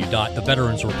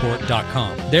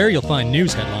www.theveteransreport.com. There you'll find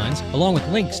news headlines, along with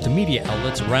links to media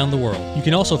outlets around the world. You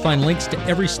can also find links to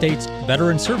every state's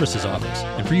Veteran Services Office.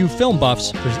 And for you film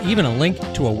buffs, there's even a link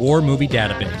to a war movie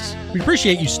database. We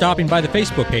appreciate you stopping by the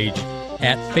Facebook page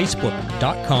at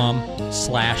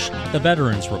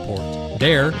facebook.com/theveteransreport.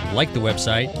 There, like the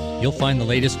website, you'll find the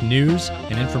latest news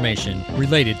and information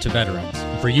related to veterans.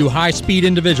 For you high-speed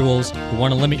individuals who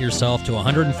want to limit yourself to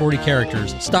 140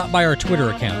 characters, stop by our Twitter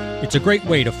account. It's a great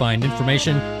way to find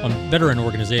information on veteran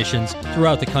organizations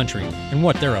throughout the country and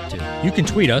what they're up to. You can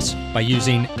tweet us by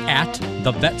using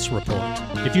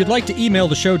 @TheVetsReport. If you'd like to email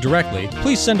the show directly,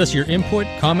 please send us your input,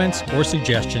 comments, or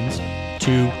suggestions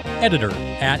to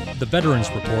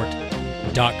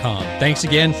editor@theveteransreport.com. Thanks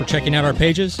again for checking out our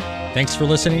pages. Thanks for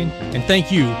listening, and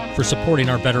thank you for supporting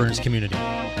our veterans community.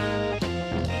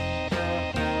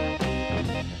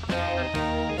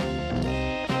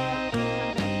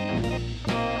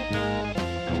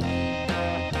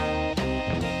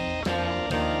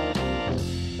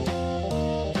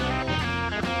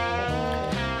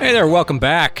 Hey there, welcome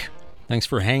back. Thanks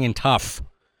for hanging tough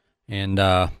and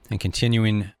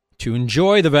continuing to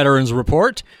enjoy the Veterans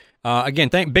Report. Again,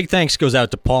 big thanks goes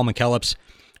out to Paul McKellips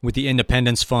with the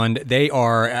Independence Fund. They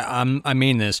are, I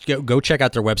mean this, go check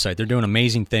out their website. They're doing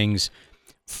amazing things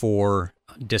for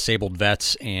disabled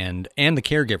vets and the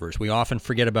caregivers. We often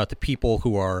forget about the people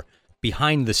who are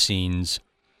behind the scenes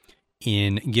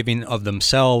in giving of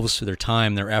themselves, their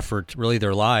time, their effort, really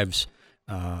their lives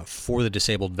for the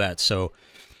disabled vets. So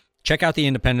check out the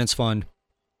Independence Fund.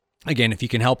 Again, if you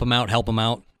can help them out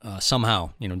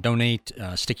somehow. Donate,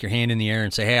 stick your hand in the air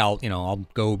and say, hey, I'll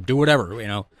go do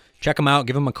whatever. Check them out,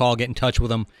 give them a call, get in touch with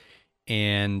them.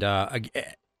 And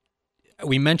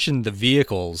we mentioned the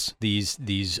vehicles,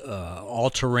 these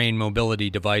all-terrain mobility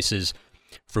devices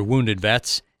for wounded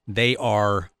vets.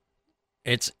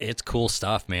 It's cool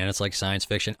stuff, man. It's like science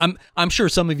fiction. I'm sure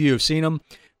some of you have seen them,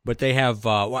 but they have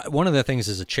one of the things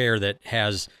is a chair that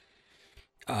has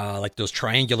like those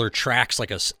triangular tracks, like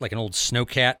an old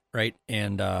snowcat, right?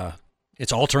 And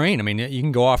it's all terrain. I mean, you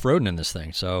can go off roading in this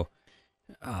thing. So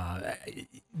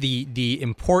the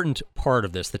important part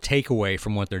of this, the takeaway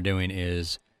from what they're doing,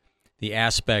 is the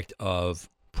aspect of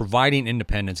providing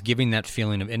independence, giving that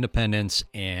feeling of independence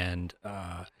and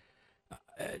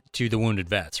to the wounded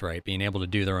vets, right? Being able to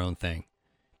do their own thing.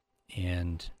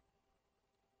 And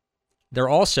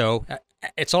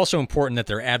it's also important that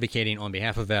they're advocating on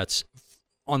behalf of vets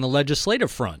on the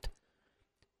legislative front.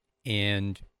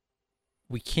 And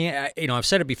we can't, I've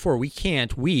said it before, we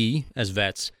as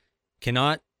vets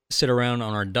cannot sit around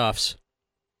on our duffs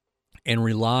and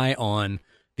rely on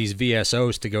these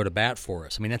VSOs to go to bat for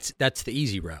us. I mean, that's the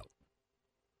easy route,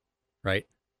 right?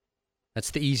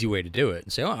 That's the easy way to do it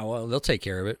and say, oh, well, they'll take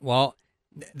care of it. Well,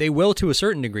 they will to a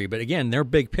certain degree, but again, they're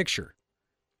big picture.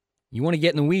 You want to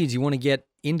get in the weeds, you want to get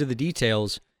into the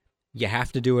details, you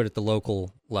have to do it at the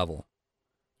local level.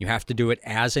 You have to do it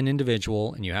as an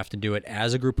individual, and you have to do it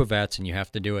as a group of vets, and you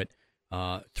have to do it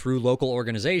through local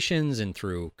organizations and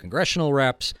through congressional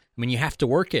reps. I mean, you have to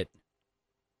work it.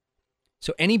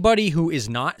 So anybody who is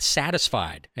not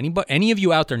satisfied, any of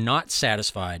you out there not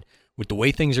satisfied with the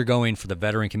way things are going for the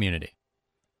veteran community,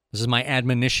 this is my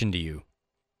admonition to you,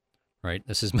 right?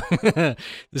 This is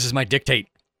my dictate.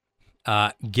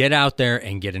 Get out there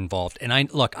and get involved. And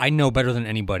I know better than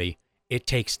anybody, it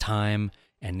takes time.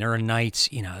 And there are nights,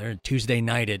 they're Tuesday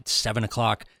night at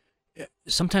 7:00.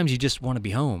 Sometimes you just want to be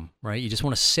home, right? You just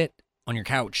want to sit on your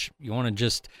couch. You want to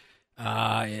just,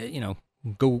 go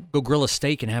grill a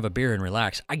steak and have a beer and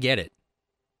relax. I get it,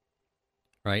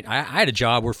 right? I had a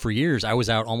job where for years I was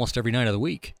out almost every night of the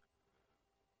week.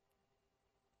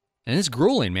 And it's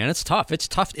grueling, man. It's tough. It's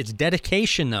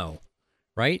dedication, though,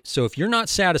 right? So if you're not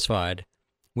satisfied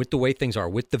with the way things are,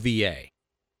 with the VA,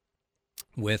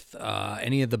 with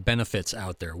any of the benefits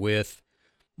out there, with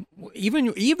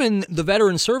even the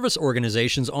veteran service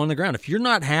organizations on the ground, if you're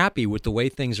not happy with the way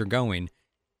things are going,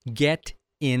 get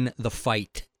in the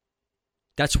fight.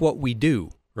 That's what we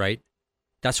do, right?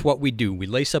 That's what we do. We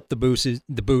lace up the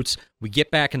boots, we get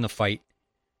back in the fight,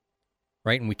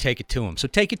 right? And we take it to them. So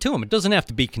take it to them. It doesn't have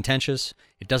to be contentious.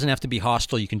 It doesn't have to be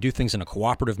hostile. You can do things in a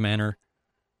cooperative manner.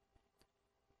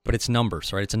 But it's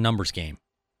numbers, right? It's a numbers game.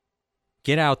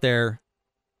 Get out there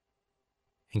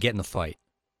and get in the fight.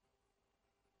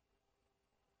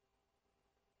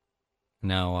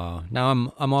 Now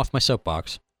I'm off my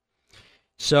soapbox.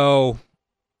 So,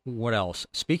 what else?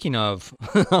 Speaking of,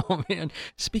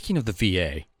 speaking of the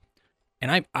VA,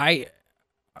 and I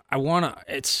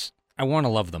wanna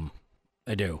love them.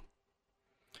 I do.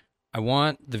 I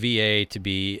want the VA to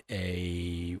be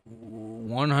a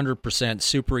 100%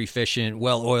 super efficient,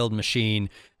 well-oiled machine,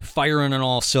 firing on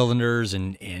all cylinders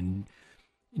and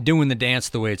doing the dance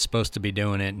the way it's supposed to be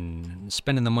doing it and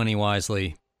spending the money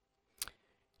wisely.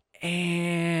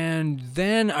 And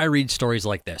then I read stories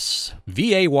like this.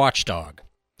 VA watchdog.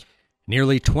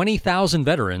 Nearly 20,000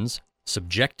 veterans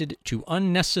subjected to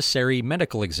unnecessary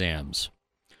medical exams.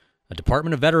 A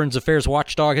Department of Veterans Affairs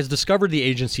watchdog has discovered the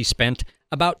agency spent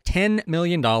about $10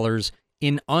 million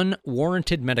in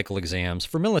unwarranted medical exams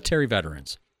for military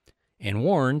veterans and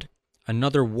warned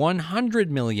another $100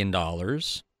 million,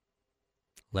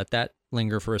 let that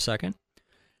linger for a second,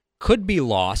 could be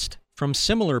lost from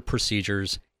similar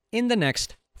procedures in the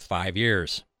next 5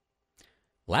 years.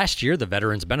 Last year, the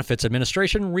Veterans Benefits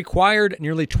Administration required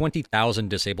nearly 20,000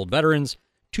 disabled veterans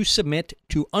to submit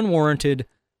to unwarranted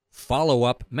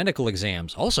follow-up medical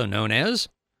exams, also known as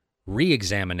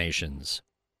re-examinations,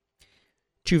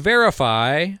 to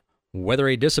verify whether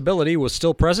a disability was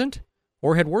still present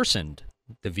or had worsened,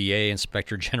 the VA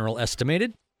Inspector General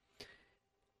estimated.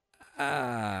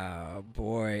 Oh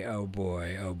boy.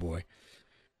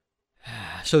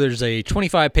 So there's a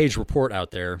 25-page report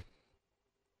out there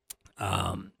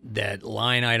that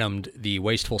line-itemed the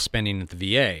wasteful spending at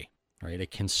the VA. Right, a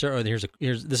concern.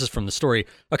 This is from the story.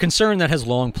 A concern that has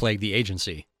long plagued the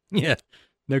agency. Yeah,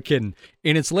 no kidding.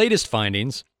 In its latest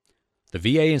findings, the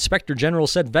VA Inspector General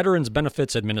said Veterans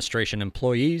Benefits Administration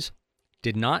employees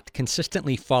did not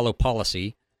consistently follow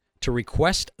policy to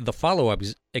request the follow-up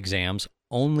exams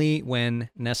only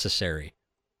when necessary.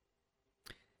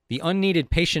 The unneeded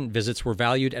patient visits were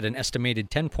valued at an estimated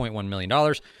 $10.1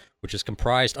 million, which is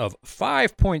comprised of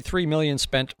 $5.3 million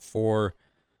spent for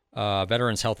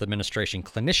Veterans Health Administration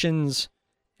clinicians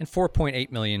and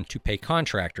 $4.8 million to pay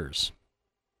contractors.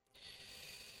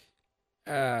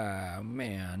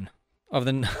 Man. Of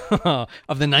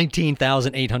the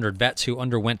 19,800 vets who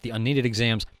underwent the unneeded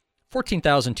exams,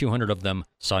 14,200 of them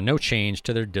saw no change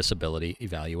to their disability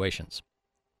evaluations.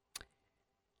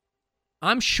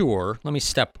 I'm sure, let me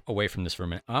step away from this for a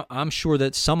minute. I'm sure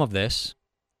that some of it,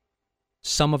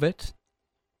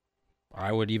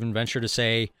 I would even venture to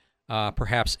say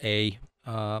perhaps a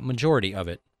majority of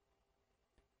it,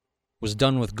 was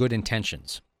done with good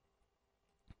intentions.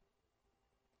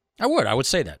 I would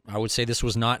say that. I would say this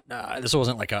was not, this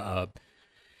wasn't like a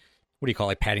what do you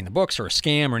call it, padding the books or a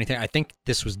scam or anything. I think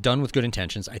this was done with good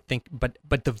intentions. I think, but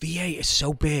the VA is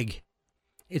so big.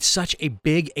 It's such a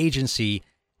big agency.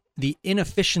 The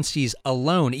inefficiencies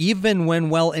alone, even when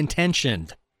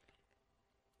well-intentioned,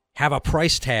 have a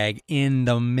price tag in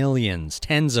the millions,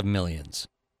 tens of millions,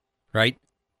 right?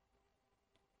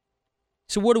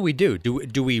 So what do we do?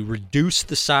 Do we reduce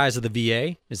the size of the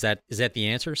VA? Is that the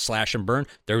answer? Slash and burn?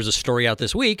 There was a story out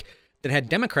this week that had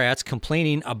Democrats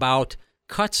complaining about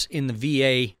cuts in the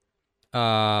VA,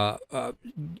 upper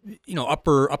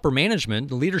management,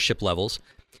 the leadership levels,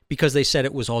 because they said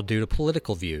it was all due to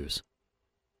political views.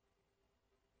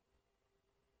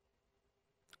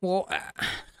 Well,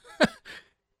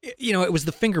 it was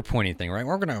the finger pointing thing, right?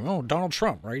 We're going to, Donald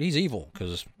Trump, right? He's evil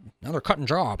because now they're cutting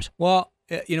jobs. Well,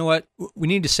 you know what? We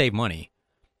need to save money.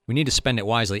 We need to spend it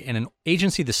wisely. And an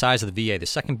agency the size of the VA, the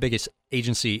second biggest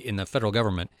agency in the federal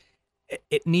government,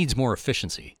 it needs more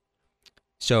efficiency.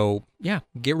 So, yeah,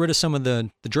 get rid of some of the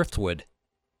driftwood.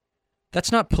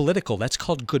 That's not political. That's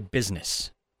called good business.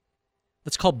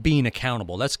 That's called being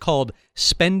accountable. That's called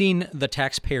spending the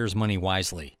taxpayers' money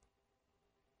wisely.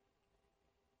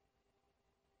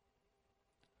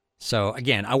 So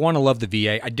again, I want to love the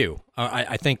VA. I do.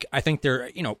 I think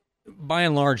they're, by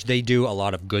and large, they do a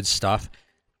lot of good stuff.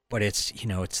 But it's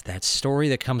that story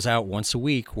that comes out once a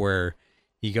week where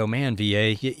you go, man,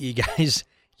 VA, you guys,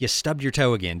 you stubbed your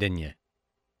toe again, didn't you?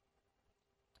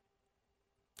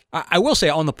 I will say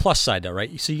on the plus side, though,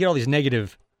 right? So you get all these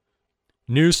negative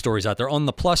news stories out there. On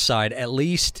the plus side, at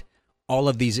least all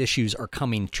of these issues are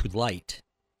coming to light.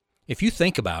 If you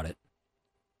think about it,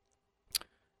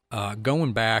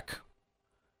 going back,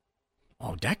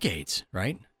 decades,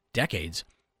 right? Decades.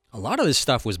 A lot of this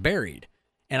stuff was buried.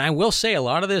 And I will say a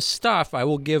lot of this stuff, I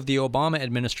will give the Obama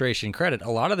administration credit. A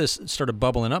lot of this started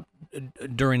bubbling up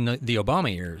during the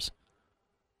Obama years,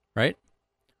 right?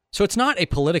 So it's not a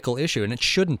political issue, and it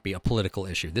shouldn't be a political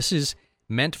issue. This is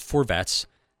meant for vets.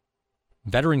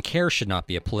 Veteran care should not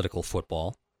be a political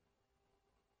football.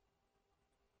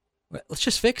 Let's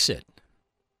just fix it.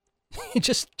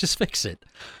 just fix it.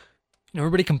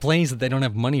 Everybody complains that they don't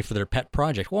have money for their pet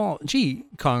project. Well, gee,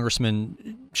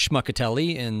 Congressman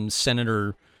Schmuckatelli and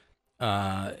Senator,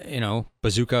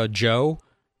 Bazooka Joe,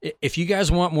 if you guys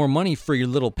want more money for your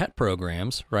little pet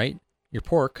programs, right, your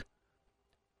pork,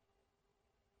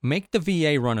 Make the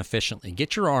VA run efficiently.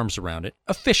 Get your arms around it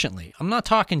efficiently. I'm not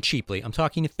talking cheaply. I'm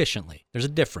talking efficiently. There's a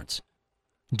difference.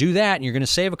 Do that, and you're going to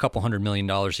save a couple $100 million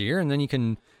a year, and then you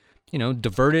can,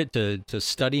 divert it to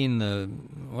studying the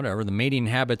mating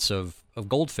habits of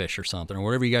goldfish or something, or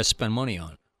whatever you guys spend money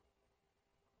on.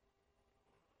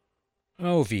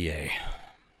 Oh, VA.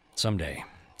 Someday.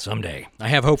 I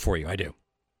have hope for you. I do.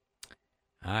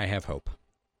 I have hope.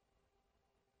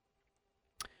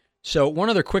 So one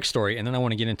other quick story, and then I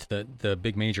want to get into the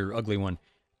big, major, ugly one.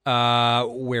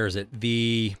 Where is it?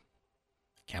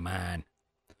 Come on.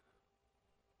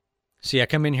 See, I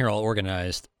come in here all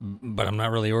organized, but I'm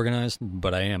not really organized,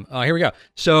 but I am. Here we go.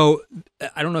 So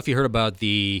I don't know if you heard about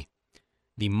the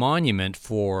monument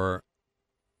for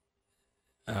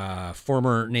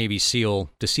former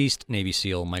deceased Navy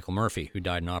SEAL Michael Murphy, who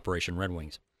died in Operation Red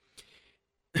Wings.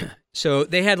 So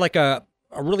they had like a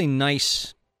really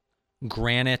nice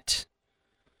granite.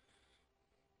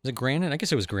 Was it granite? I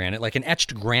guess it was granite, like an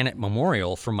etched granite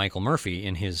memorial for Michael Murphy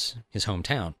in his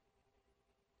hometown.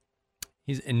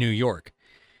 He's in New York,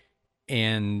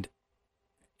 and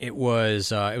it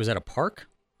was at a park,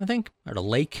 I think, at a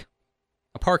lake,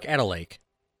 a park at a lake.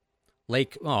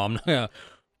 I'm not,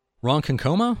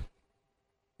 Ronkonkoma?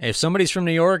 If somebody's from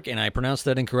New York and I pronounced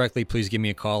that incorrectly, please give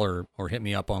me a call or hit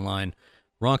me up online.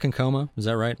 Ronkonkoma, is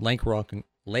that right? Lake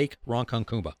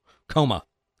Ronkonkoma. Coma.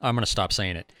 I'm going to stop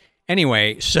saying it.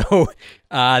 Anyway, so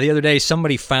the other day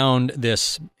somebody found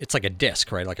this. It's like a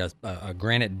disc, right? Like a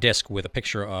granite disc with a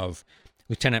picture of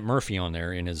Lieutenant Murphy on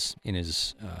there in his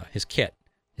kit,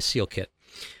 his SEAL kit,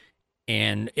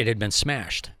 and it had been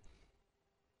smashed.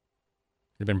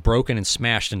 It had been broken and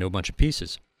smashed into a bunch of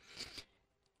pieces.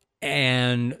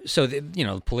 And so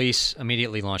the police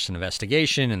immediately launched an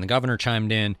investigation, and the governor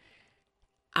chimed in.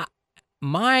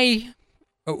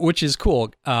 Which is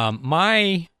cool.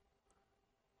 My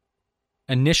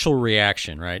initial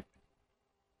reaction, right?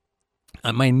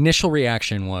 My initial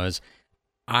reaction was,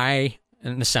 and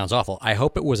this sounds awful, I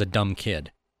hope it was a dumb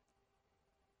kid.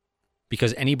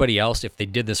 Because anybody else, if they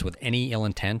did this with any ill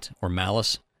intent or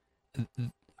malice,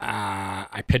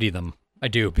 I pity them. I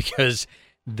do, because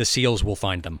the SEALs will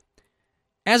find them.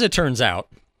 As it turns out,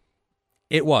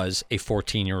 it was a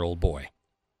 14-year-old boy.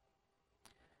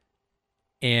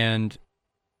 And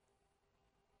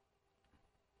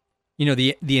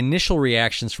the initial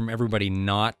reactions from everybody,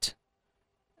 not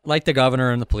like the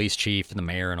governor and the police chief and the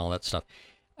mayor and all that stuff,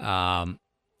 the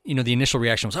initial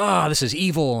reaction was, this is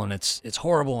evil and it's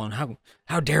horrible and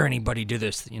how dare anybody do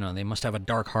this? They must have a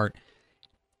dark heart.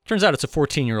 Turns out it's a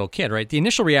 14-year-old kid, right? The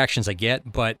initial reactions I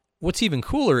get, but what's even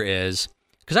cooler is,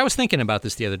 because I was thinking about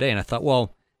this the other day and I thought,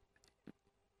 well,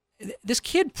 this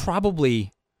kid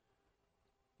probably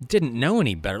didn't know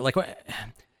any better. Like, when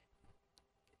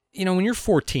you're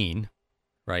 14,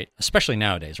 right? Especially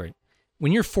nowadays, right?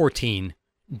 When you're 14,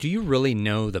 do you really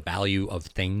know the value of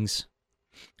things?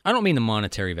 I don't mean the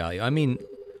monetary value. I mean,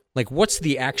 like, what's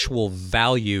the actual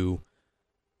value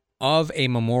of a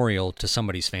memorial to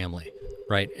somebody's family,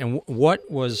 right? And what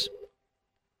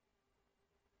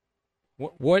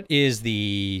is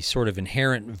the sort of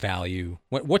inherent value?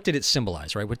 What did it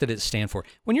symbolize, right? What did it stand for?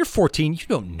 When you're 14, you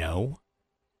don't know.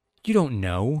 You don't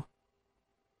know.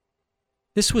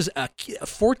 This was a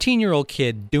 14-year-old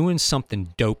kid doing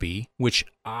something dopey, which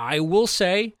I will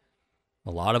say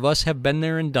a lot of us have been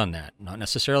there and done that. Not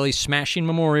necessarily smashing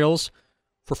memorials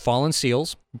for fallen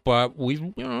SEALs, but we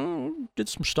did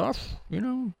some stuff,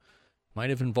 might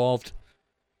have involved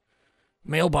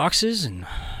mailboxes and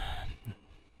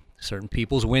certain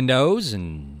people's windows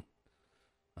and,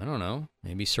 I don't know,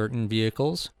 maybe certain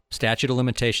vehicles. Statute of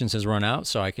limitations has run out,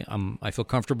 so I feel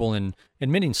comfortable in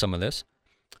admitting some of this.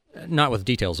 Not with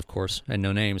details, of course, and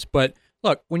no names. But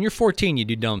look, when you're 14, you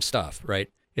do dumb stuff, right?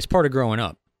 It's part of growing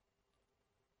up.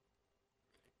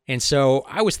 And so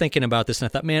I was thinking about this, and I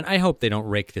thought, man, I hope they don't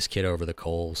rake this kid over the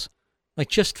coals. Like,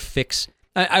 just fix.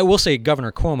 I will say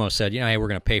Governor Cuomo said, hey, we're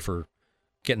going to pay for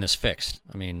getting this fixed.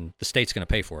 I mean, the state's going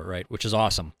to pay for it, right? Which is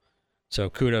awesome. So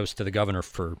kudos to the governor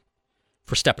for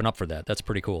stepping up for that. That's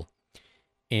pretty cool.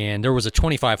 And there was a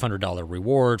 $2,500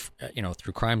 reward,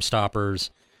 through Crime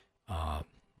Stoppers.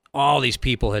 All these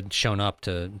people had shown up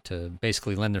to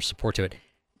basically lend their support to it.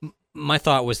 My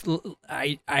thought was,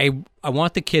 I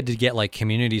want the kid to get like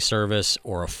community service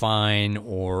or a fine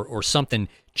or something,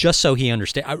 just so he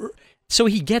understands, so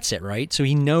he gets it, right? So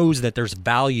he knows that there's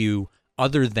value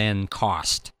other than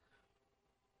cost.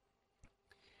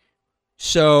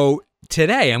 So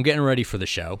today I'm getting ready for the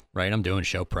show, right? I'm doing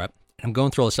show prep. I'm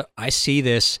going through all this stuff. I see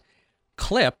this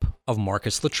clip of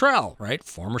Marcus Luttrell, right?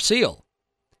 Former SEAL.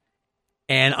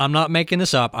 And I'm not making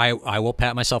this up. I will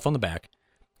pat myself on the back.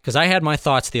 because I had my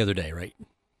thoughts the other day, right?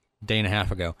 Day and a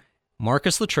half ago.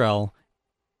 Marcus Luttrell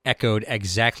echoed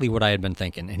exactly what I had been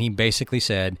thinking. And he basically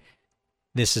said,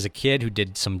 this is a kid who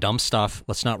did some dumb stuff.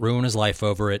 Let's not ruin his life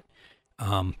over it.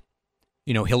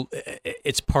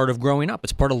 It's part of growing up.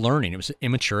 It's part of learning. It was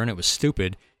immature and it was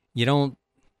stupid. You don't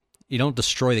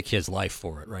destroy the kid's life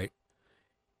for it, right?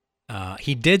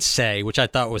 He did say, which I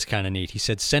thought was kind of neat. He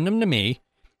said, send him to me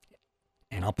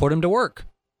and I'll put him to work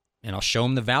and I'll show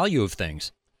him the value of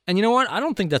things. And you know what? I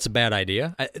don't think that's a bad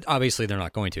idea. Obviously, they're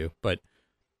not going to, but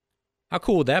how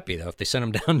cool would that be, though, if they sent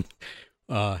him down,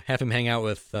 have him hang out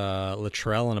with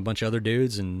Luttrell and a bunch of other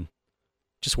dudes and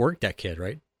just work that kid,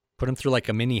 right? Put him through like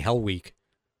a mini hell week.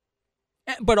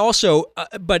 But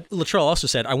Luttrell also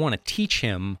said, I want to teach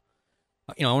him,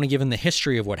 I want to give him the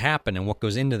history of what happened and what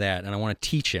goes into that, and I want to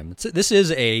teach him. It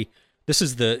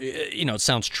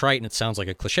sounds trite and it sounds like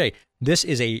a cliche. This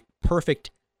is a perfect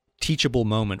teachable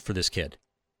moment for this kid.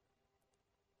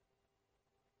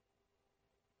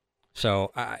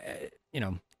 So,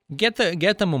 get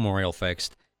the memorial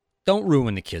fixed. Don't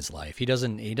ruin the kid's life. He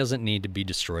doesn't need to be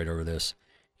destroyed over this.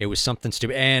 It was something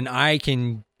stupid. And I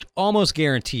can almost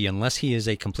guarantee, unless he is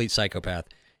a complete psychopath,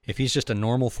 if he's just a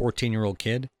normal 14-year-old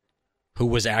kid who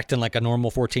was acting like a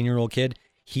normal 14-year-old kid,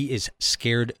 he is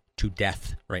scared to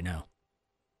death right now.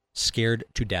 Scared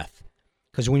to death.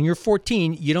 Because when you're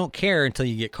 14, you don't care until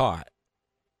you get caught.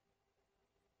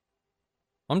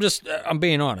 I'm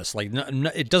being honest. Like,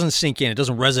 it doesn't sink in. It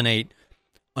doesn't resonate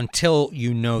until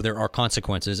you know there are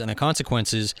consequences. And the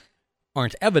consequences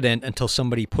aren't evident until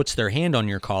somebody puts their hand on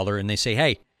your collar and they say,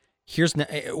 hey, this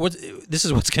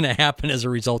is what's going to happen as a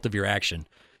result of your action.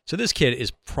 So this kid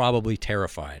is probably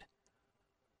terrified.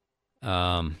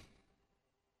 So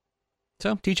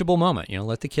teachable moment,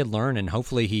 let the kid learn, and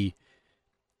hopefully he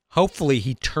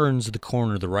turns the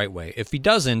corner the right way. If he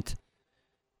doesn't,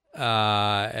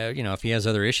 if he has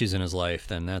other issues in his life,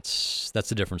 then that's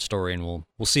a different story, and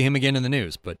we'll see him again in the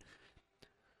news. But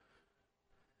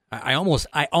I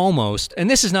almost, and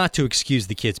this is not to excuse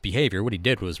the kid's behavior. What he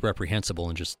did was reprehensible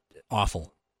and just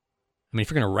awful. I mean, if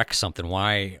you're going to wreck something,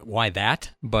 why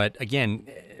that? But again,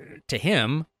 to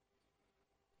him,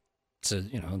 it's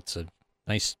a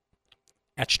nice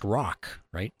etched rock,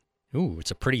 right? Ooh,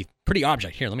 it's a pretty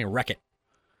object. Here, let me wreck it.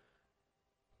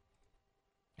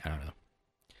 I don't know.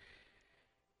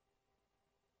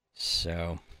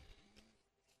 So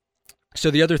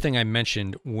the other thing I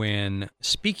mentioned when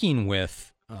speaking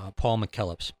with Paul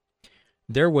McKellips,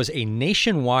 there was a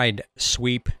nationwide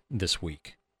sweep this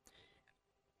week,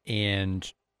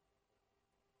 and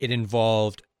it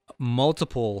involved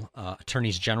multiple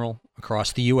attorneys general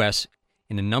across the U.S.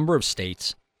 in a number of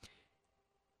states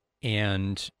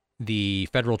and the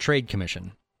Federal Trade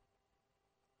Commission.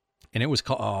 And it was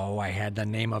called, I had the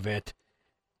name of it.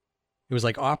 It was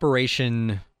like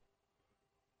Operation...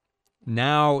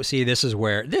 Now, see, this is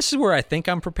where I think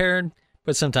I'm prepared,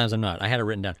 but sometimes I'm not. I had it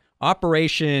written down.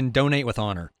 Operation Donate with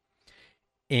Honor.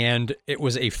 And it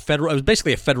was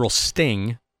basically a federal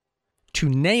sting to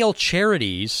nail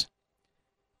charities,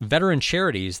 veteran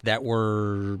charities that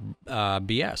were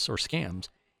BS or scams.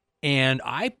 And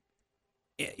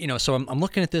so I'm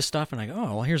looking at this stuff and I go,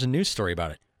 oh, well, here's a news story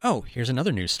about it. Oh, here's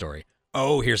another news story.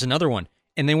 Oh, here's another one.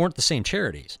 And they weren't the same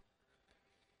charities.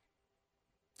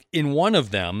 In one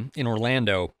of them, in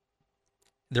Orlando,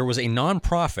 there was a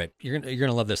nonprofit. You're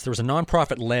gonna love this. There was a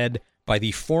nonprofit led by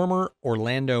the former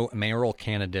Orlando mayoral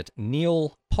candidate,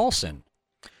 Neil Paulson.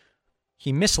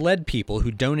 He misled people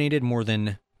who donated more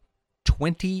than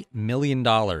 $20 million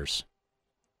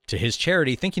to his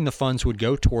charity, thinking the funds would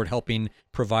go toward helping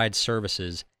provide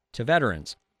services to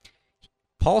veterans.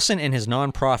 Paulson and his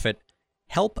nonprofit,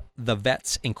 Help the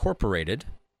Vets Incorporated,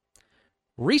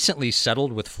 recently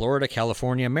settled with Florida,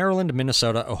 California, Maryland,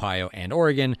 Minnesota, Ohio, and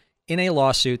Oregon in a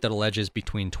lawsuit that alleges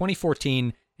between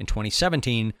 2014 and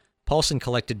 2017, Paulson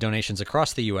collected donations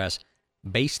across the U.S.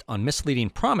 based on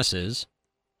misleading promises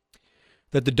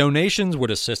that the donations would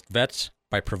assist vets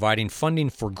by providing funding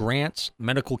for grants,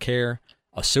 medical care,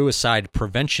 a suicide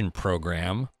prevention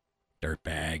program,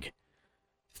 dirtbag,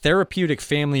 therapeutic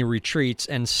family retreats,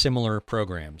 and similar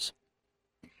programs.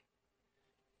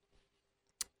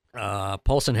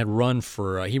 Paulson had ran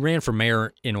for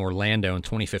mayor in Orlando in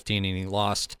 2015, and he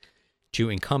lost to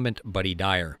incumbent Buddy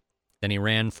Dyer. Then he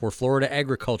ran for Florida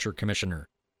Agriculture Commissioner,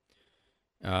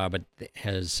 but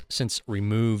has since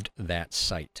removed that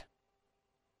site.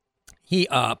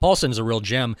 Paulson is a real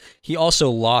gem. He also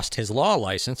lost his law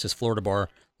license, his Florida bar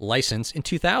license, in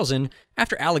 2000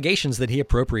 after allegations that he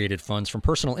appropriated funds from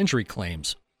personal injury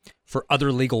claims for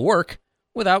other legal work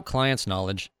without clients'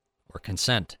 knowledge or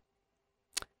consent.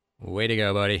 Way to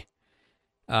go, buddy.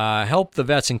 Help the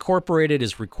Vets Incorporated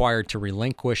is required to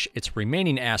relinquish its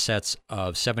remaining assets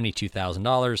of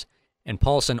 $72,000, and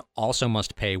Paulson also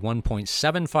must pay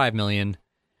 $1.75 million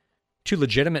to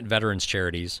legitimate veterans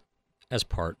charities as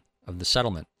part of the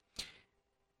settlement.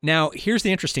 Now, here's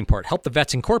the interesting part. Help the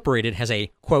Vets Incorporated has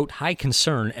a, quote, high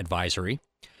concern advisory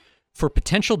for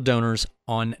potential donors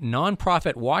on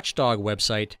nonprofit watchdog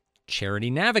website Charity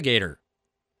Navigator.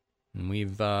 And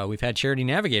we've had Charity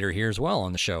Navigator here as well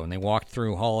on the show, and they walked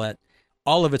through all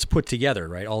of it's put together,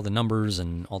 right? All the numbers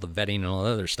and all the vetting and all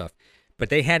the other stuff. But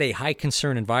they had a high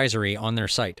concern advisory on their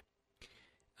site.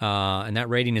 And that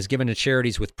rating is given to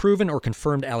charities with proven or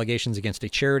confirmed allegations against a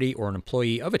charity or an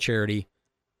employee of a charity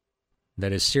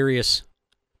that is serious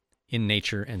in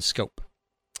nature and scope.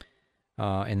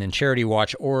 And then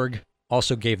CharityWatch.org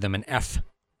also gave them an F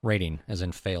rating, as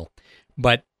in fail.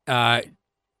 But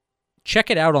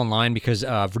check it out online, because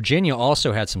Virginia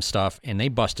also had some stuff, and they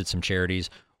busted some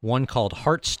charities. One called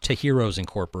Hearts to Heroes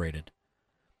Incorporated,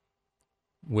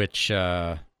 which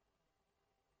they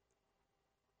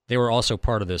were also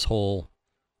part of this whole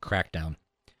crackdown.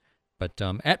 But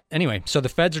anyway, so the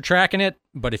feds are tracking it,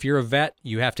 but if you're a vet,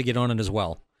 you have to get on it as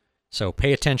well. So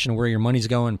pay attention to where your money's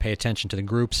going, pay attention to the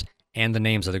groups and the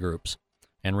names of the groups,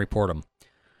 and report them.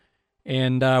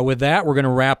 And with that, we're going to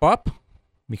wrap up,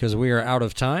 because we are out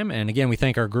of time. And again, we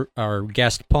thank our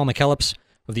guest, Paul McKellips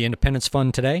of the Independence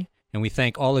Fund today, and we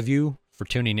thank all of you for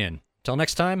tuning in. Until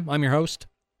next time, I'm your host,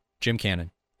 Jim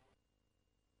Cannon.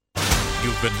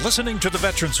 You've been listening to The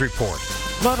Veterans Report.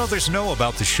 Let others know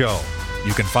about the show.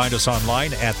 You can find us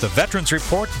online at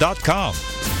theveteransreport.com.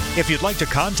 If you'd like to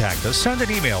contact us, send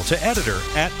an email to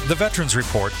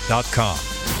editor@theveteransreport.com.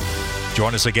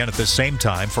 Join us again at this same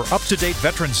time for up-to-date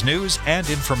veterans news and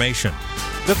information.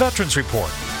 The Veterans Report.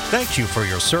 Thank you for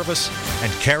your service,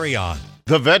 and carry on.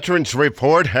 The Veterans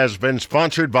Report has been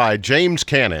sponsored by James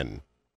Cannon.